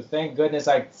to, so thank goodness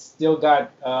I still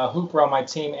got Hooper on my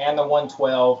team and the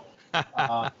 112.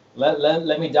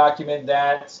 Let me document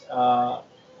that.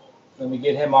 Let me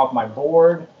get him off my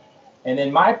board. And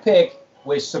then my pick,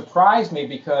 which surprised me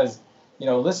because,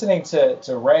 listening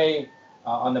to Ray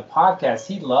on the podcast,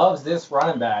 he loves this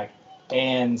running back.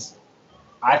 And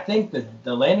I think that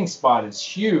the landing spot is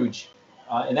huge.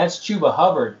 And that's Chuba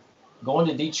Hubbard going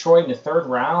to Detroit in the 3rd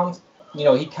round.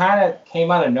 He kind of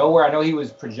came out of nowhere. I know he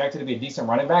was projected to be a decent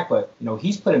running back, but,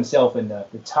 he's put himself in the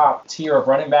top tier of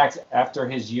running backs after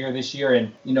his year this year.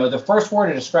 And, the first word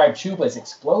to describe Chuba is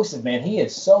explosive, man. He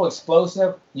is so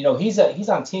explosive. He's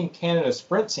on Team Canada's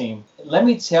sprint team. Let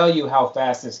me tell you how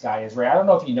fast this guy is, Ray. I don't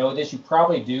know if you know this. You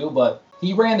probably do, but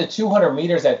he ran the 200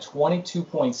 meters at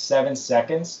 22.7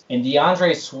 seconds, and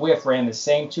DeAndre Swift ran the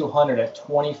same 200 at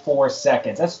 24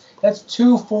 seconds. That's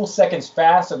 2 full seconds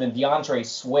faster than DeAndre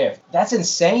Swift. That's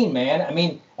insane, man. I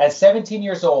mean, at 17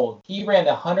 years old, he ran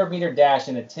the 100-meter dash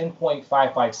in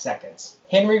 10.55 seconds.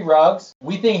 Henry Ruggs,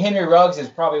 we think Henry Ruggs is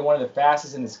probably one of the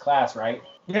fastest in this class, right?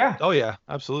 Yeah. Oh, yeah,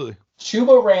 absolutely.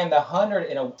 Chuba ran the 100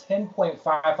 in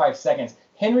 10.55 seconds.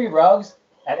 Henry Ruggs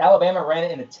at Alabama ran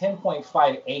it in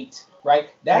 10.58.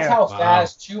 Right? That's how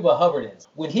fast Chuba Hubbard is.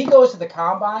 When he goes to the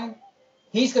combine,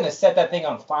 he's going to set that thing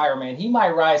on fire, man. He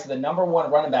might rise to the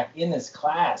 #1 running back in this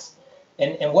class.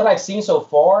 And what I've seen so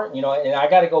far, and I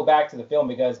got to go back to the film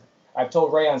because I've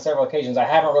told Ray on several occasions I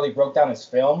haven't really broke down his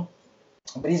film,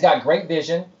 but he's got great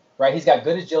vision, right? He's got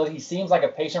good agility. He seems like a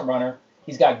patient runner.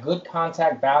 He's got good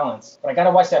contact balance. But I got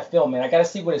to watch that film, man. I got to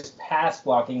see what his pass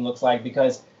blocking looks like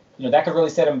because that could really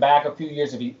set him back a few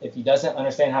years if he doesn't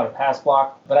understand how to pass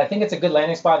block. But I think it's a good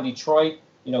landing spot in Detroit.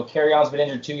 Kerryon's been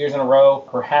injured 2 years in a row.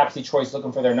 Perhaps Detroit's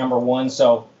looking for their #1.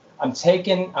 So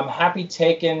I'm happy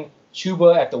taking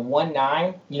Chuba at the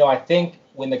 1-9. I think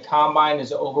when the combine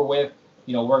is over with,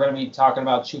 we're going to be talking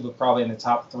about Chuba probably in the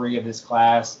top 3 of this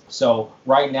class. So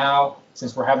right now,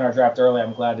 since we're having our draft early,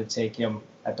 I'm glad to take him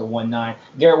at the 1-9.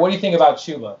 Garrett, what do you think about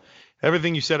Chuba?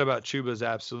 Everything you said about Chuba is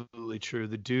absolutely true.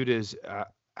 The dude is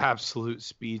absolute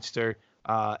speedster.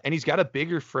 And he's got a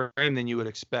bigger frame than you would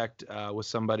expect with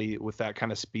somebody with that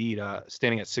kind of speed,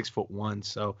 standing at 6'1".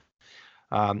 So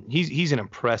he's an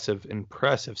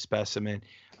impressive specimen.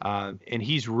 And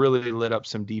he's really lit up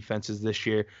some defenses this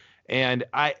year. And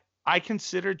I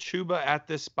considered Chuba at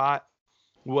this spot.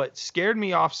 What scared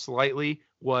me off slightly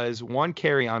was 1,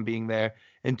 Kerryon being there,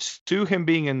 and 2, him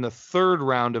being in the 3rd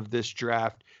round of this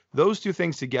draft. Those 2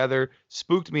 things together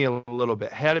spooked me a little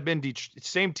bit. Had it been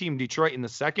same team, Detroit, in the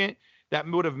 2nd, that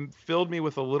would have filled me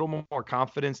with a little more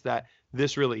confidence that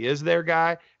this really is their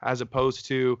guy, as opposed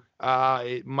to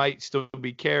it might still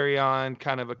be Kerryon,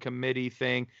 kind of a committee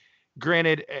thing.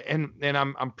 Granted, and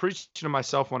I'm preaching to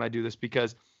myself when I do this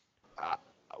because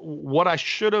what I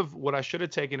should have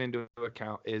taken into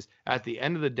account is at the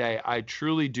end of the day, I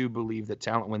truly do believe that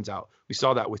talent wins out. We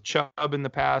saw that with Chubb in the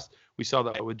past. We saw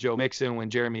that with Joe Mixon when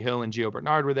Jeremy Hill and Gio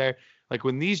Bernard were there. Like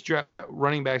when these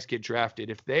running backs get drafted,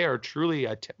 if they are truly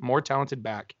a more talented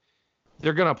back,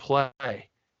 they're going to play.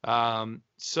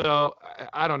 So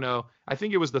I don't know. I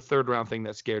think it was the 3rd round thing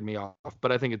that scared me off,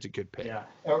 but I think it's a good pick. Yeah.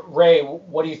 Ray,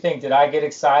 what do you think? Did I get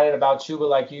excited about Chuba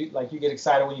like you get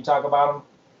excited when you talk about him?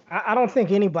 I don't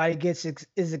think anybody gets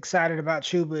as excited about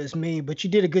Chuba as me, but you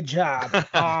did a good job.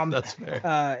 That's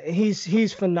fair.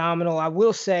 He's phenomenal. I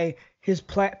will say his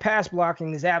pass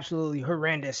blocking is absolutely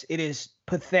horrendous. It is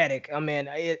pathetic. I mean,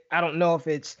 I don't know if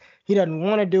he doesn't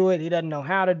want to do it. He doesn't know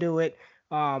how to do it.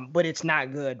 But it's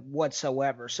not good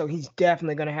whatsoever. So he's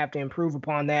definitely going to have to improve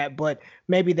upon that. But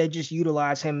maybe they just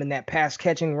utilize him in that pass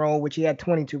catching role, which he had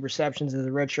 22 receptions as a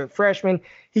redshirt freshman.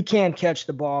 He can catch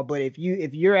the ball, but if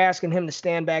you're asking him to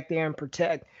stand back there and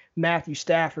protect Matthew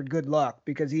Stafford, good luck,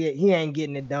 because he ain't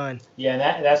getting it done. Yeah,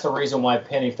 and that's the reason why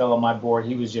Penny fell on my board.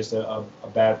 He was just a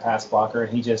bad pass blocker,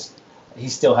 and he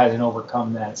still hasn't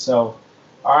overcome that. So,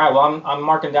 all right, well, I'm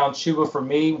marking down Chuba for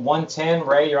me. 110.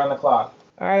 Ray, you're on the clock.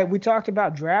 All right, we talked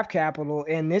about draft capital,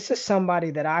 and this is somebody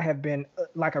that I have been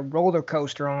like a roller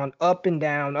coaster on, up and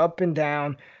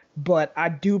down. But I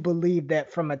do believe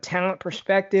that from a talent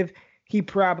perspective, he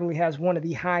probably has one of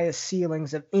the highest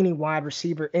ceilings of any wide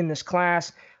receiver in this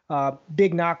class.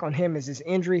 Big knock on him is his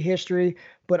injury history,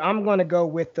 but I'm going to go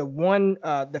with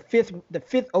the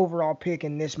fifth overall pick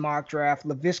in this mock draft,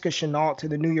 Laviska Shenault to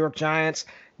the New York Giants.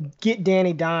 Get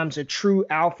Danny Dimes, a true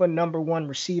alpha #1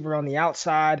 receiver on the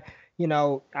outside. You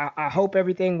know, I hope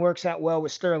everything works out well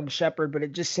with Sterling Shepard, but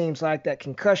it just seems like that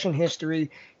concussion history,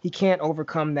 he can't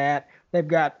overcome that. They've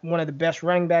got one of the best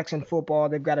running backs in football.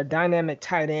 They've got a dynamic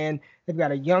tight end. They've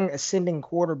got a young ascending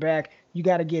quarterback. You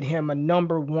got to get him a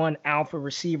 #1 alpha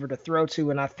receiver to throw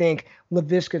to, and I think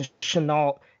Laviska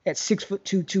Shenault at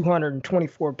 6'2",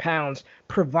 224 pounds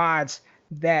provides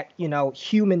that,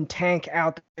 human tank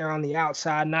out there on the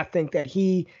outside. And I think that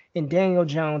he and Daniel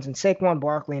Jones and Saquon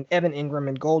Barkley and Evan Ingram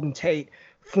and Golden Tate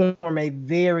form a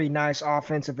very nice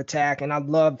offensive attack. And I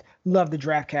love the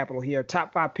draft capital here.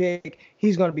 Top 5 pick.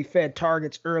 He's going to be fed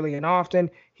targets early and often.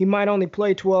 He might only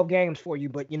play 12 games for you,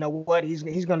 but you know what? He's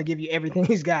going to give you everything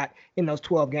he's got in those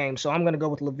 12 games. So I'm going to go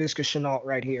with Laviska Shenault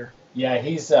right here. Yeah,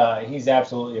 he's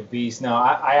absolutely a beast. Now,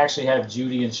 I actually have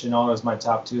Judy and Shenault as my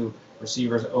top 2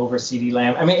 receivers over CeeDee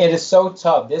Lamb. I mean, it is so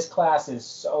tough. This class is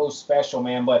so special,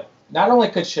 man. But not only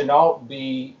could Shenault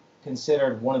be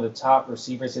considered one of the top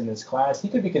receivers in this class, he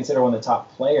could be considered one of the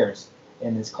top players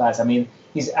in this class. I mean,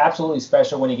 he's absolutely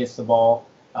special when he gets the ball.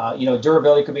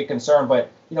 Durability could be a concern,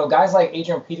 but, guys like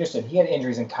Adrian Peterson, he had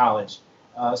injuries in college.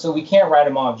 So we can't write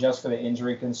him off just for the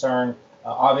injury concern.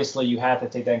 Obviously, you have to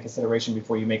take that in consideration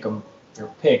before you make him your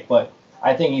pick, but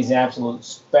I think he's an absolute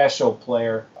special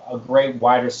player, a great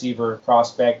wide receiver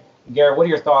prospect. Garrett, what are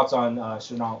your thoughts on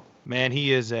Shenault? Man,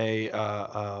 he is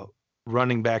a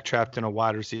running back trapped in a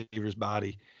wide receiver's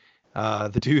body.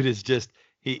 The dude is just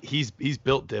he's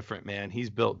built different, man. He's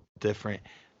built different.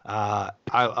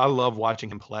 I love watching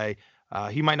him play.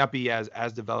 He might not be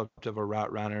as developed of a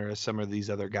route runner as some of these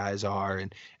other guys are,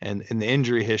 and the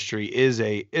injury history is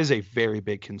a very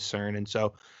big concern. And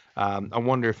so I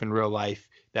wonder if in real life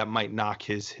that might knock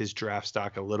his draft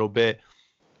stock a little bit.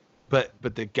 But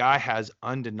the guy has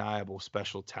undeniable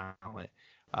special talent.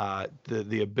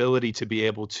 The ability to be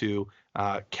able to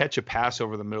catch a pass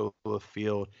over the middle of the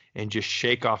field and just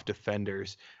shake off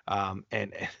defenders,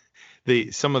 and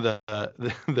some of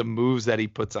the moves that he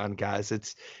puts on guys,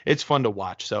 it's fun to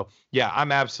watch. So yeah,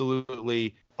 I'm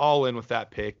absolutely all in with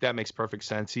that pick. That makes perfect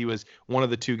sense. He was one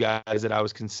of the 2 guys that I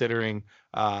was considering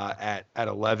at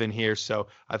 11 here. So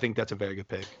I think that's a very good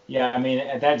pick. Yeah, I mean,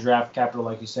 at that draft capital,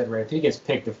 like you said, Ray, if he gets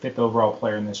picked the 5th overall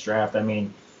player in this draft, I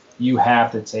mean, you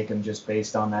have to take him just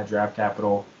based on that draft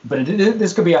capital. But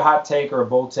this could be a hot take or a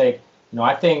bold take.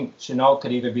 I think Shenault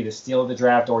could either be the steal of the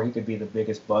draft or he could be the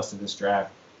biggest bust of this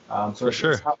draft. For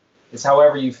sure. It's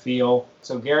however you feel.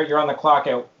 So, Garrett, you're on the clock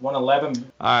at 111.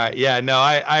 All right. Yeah, no,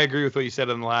 I agree with what you said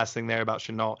on the last thing there about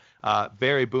Shenault.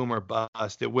 Very boomer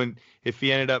bust. It wouldn't, if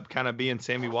he ended up kind of being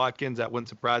Sammy Watkins, that wouldn't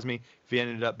surprise me. If he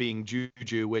ended up being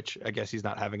Juju, which I guess he's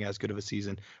not having as good of a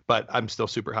season, but I'm still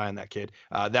super high on that kid.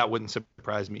 That wouldn't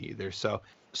surprise me either.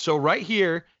 So right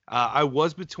here, I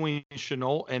was between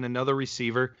Shenault and another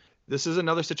receiver. This is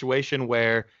another situation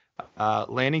where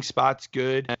landing spot's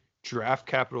good. Draft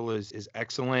capital is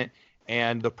excellent,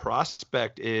 and the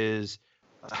prospect is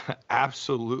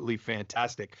absolutely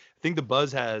fantastic. I think the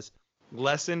buzz has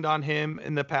lessened on him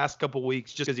in the past couple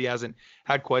weeks just because he hasn't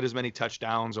had quite as many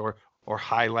touchdowns or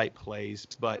highlight plays.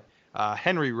 But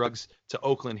Henry Ruggs to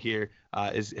Oakland here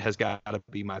has got to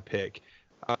be my pick.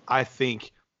 I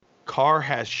think Carr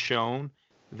has shown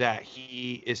that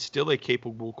he is still a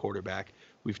capable quarterback.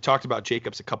 We've talked about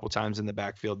Jacobs a couple times in the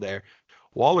backfield there.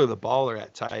 Waller the baller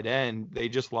at tight end, they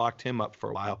just locked him up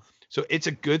for a while. So it's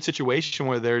a good situation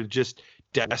where they're just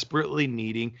desperately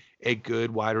needing a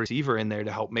good wide receiver in there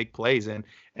to help make plays.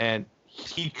 And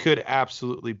he could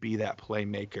absolutely be that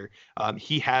playmaker.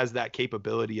 He has that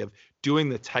capability of doing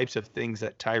the types of things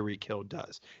that Tyreek Hill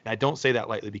does. And I don't say that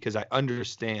lightly because I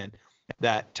understand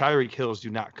that Tyreek Hills do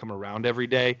not come around every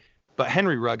day, but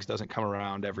Henry Ruggs doesn't come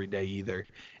around every day either.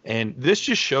 And this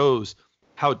just shows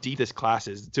how deep this class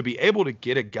is. To be able to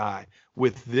get a guy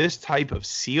with this type of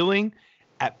ceiling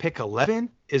at pick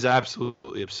 11 is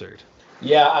absolutely absurd.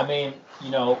 Yeah, I mean,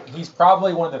 he's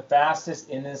probably one of the fastest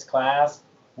in this class.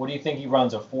 What do you think he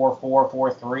runs, a 4.4,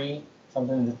 4.3,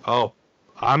 something? Oh,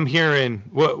 I'm hearing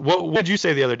what did you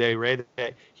say the other day, Ray?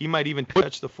 That he might even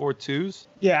touch the 4.2s?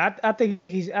 Yeah, I think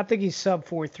he's sub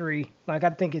 4.3. Like I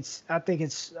think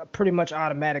it's pretty much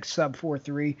automatic sub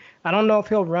 4.3. I don't know if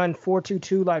he'll run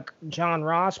 4.22 like John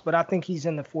Ross, but I think he's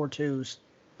in the 4.2s.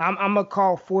 I'm gonna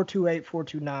call 4.28,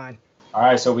 4.29. All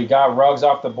right, so we got Ruggs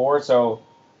off the board. So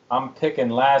I'm picking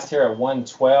last here at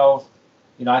 112.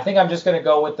 I think I'm just gonna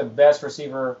go with the best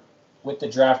receiver with the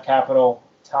draft capital,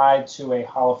 tied to a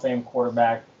Hall of Fame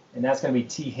quarterback, and that's going to be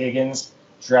T. Higgins,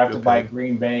 drafted by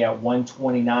Green Bay at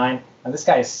 129. Now, this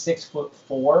guy is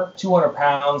 6'4", 200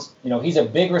 pounds. He's a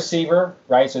big receiver,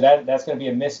 right? So that's going to be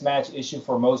a mismatch issue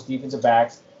for most defensive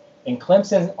backs. And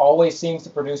Clemson always seems to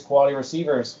produce quality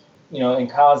receivers. In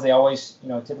college, they always,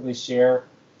 typically share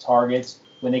targets.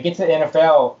 When they get to the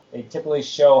NFL, they typically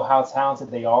show how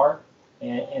talented they are.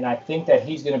 And I think that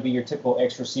he's going to be your typical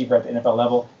X receiver at the NFL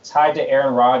level, tied to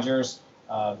Aaron Rodgers.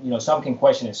 Some can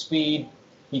question his speed.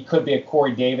 He could be a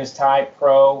Corey Davis type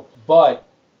pro, but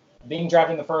being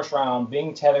drafted in the first round,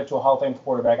 being tethered to a Hall of Fame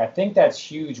quarterback, I think that's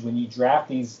huge when you draft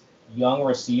these young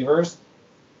receivers,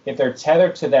 if they're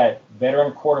tethered to that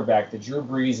veteran quarterback, the Drew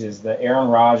Breeses, the Aaron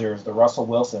Rodgers, the Russell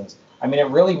Wilsons, I mean, it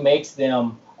really makes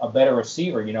them a better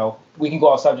receiver. You know, we can go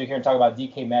off subject here and talk about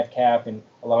DK Metcalf, and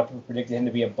a lot of people predicted him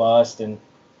to be a bust. And,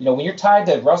 you know, when you're tied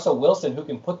to Russell Wilson, who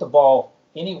can put the ball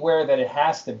anywhere that it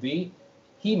has to be,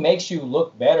 he makes you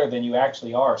look better than you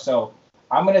actually are. So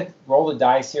I'm going to roll the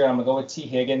dice here. I'm going to go with T.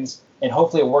 Higgins, and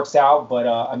hopefully it works out. But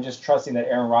I'm just trusting that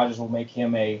Aaron Rodgers will make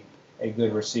him a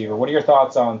good receiver. What are your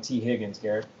thoughts on T. Higgins,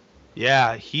 Garrett?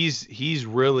 Yeah, he's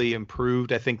really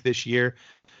improved, I think, this year.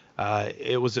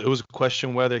 It was a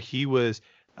question whether he was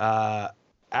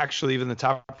actually even the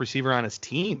top receiver on his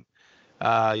team.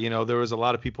 You know, there was a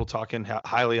lot of people talking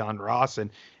highly on Ross,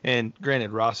 and granted,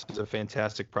 Ross is a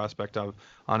fantastic prospect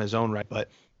on his own right, but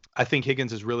I think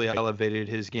Higgins has really elevated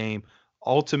his game.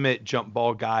 Ultimate jump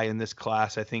ball guy in this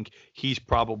class. I think he's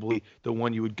probably the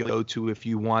one you would go to if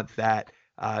you want that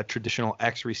traditional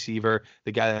X receiver,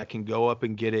 the guy that can go up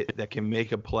and get it, that can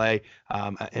make a play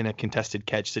in a contested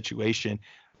catch situation.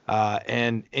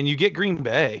 And you get Green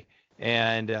Bay.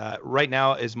 And right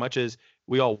now, as much as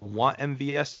we all want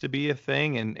MVS to be a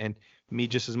thing, and me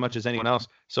just as much as anyone else,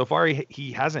 so far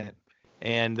he hasn't.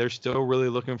 And they're still really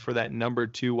looking for that number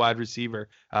 2 wide receiver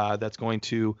that's going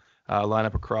to line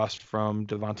up across from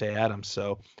Devontae Adams.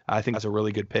 So I think that's a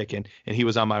really good pick, and he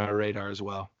was on my radar as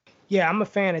well. Yeah, I'm a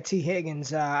fan of T.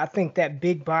 Higgins. I think that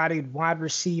big-bodied wide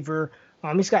receiver,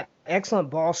 he's got excellent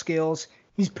ball skills.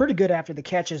 He's pretty good after the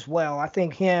catch as well. I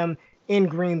think him in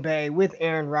Green Bay with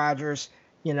Aaron Rodgers,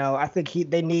 you know, I think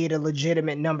they need a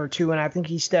legitimate number 2, and I think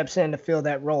he steps in to fill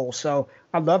that role. So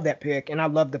I love that pick, and I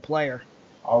love the player.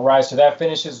 All right, so that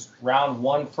finishes round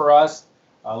 1 for us.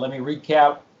 Let me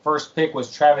recap. First pick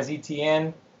was Travis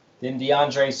Etienne, then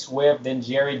DeAndre Swift, then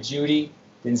Jerry Jeudy,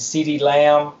 then CeeDee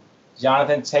Lamb,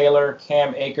 Jonathan Taylor,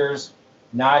 Cam Akers,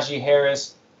 Najee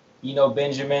Harris, Eno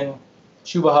Benjamin,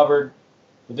 Chuba Hubbard,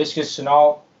 Laviska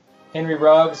Shenault, Henry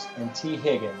Ruggs, and T.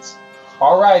 Higgins.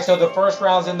 All right, so the first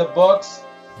round's in the books.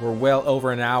 We're well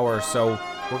over an hour, so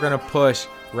we're going to push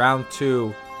round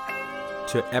 2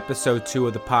 to episode 2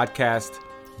 of the podcast.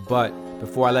 But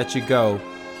before I let you go,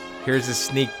 here's a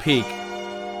sneak peek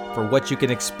for what you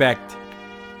can expect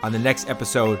on the next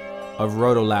episode of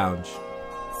Roto Lounge.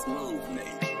 Smooth name.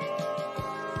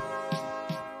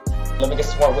 Let me get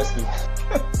some more whiskey.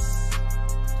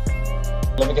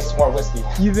 Let me get some more whiskey.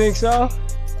 You think so?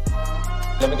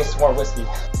 Let me get some more whiskey.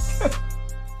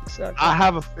 I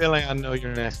have a feeling I know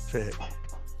your next pick.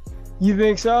 You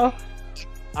think so?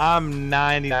 I'm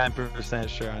 99%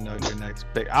 sure I know your next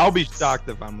pick. I'll be shocked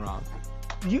if I'm wrong.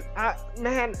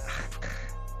 Man,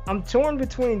 I'm torn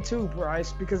between 2,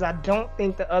 Bryce, because I don't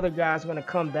think the other guy's going to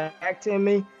come back to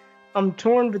me. I'm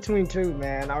torn between 2,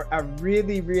 man. I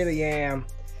really, really am.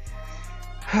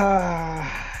 I'll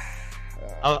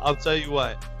tell you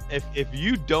what. If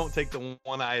you don't take the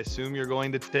one I assume you're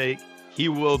going to take, he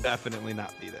will definitely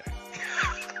not be there.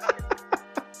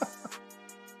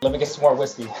 Let me get some more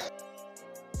whiskey.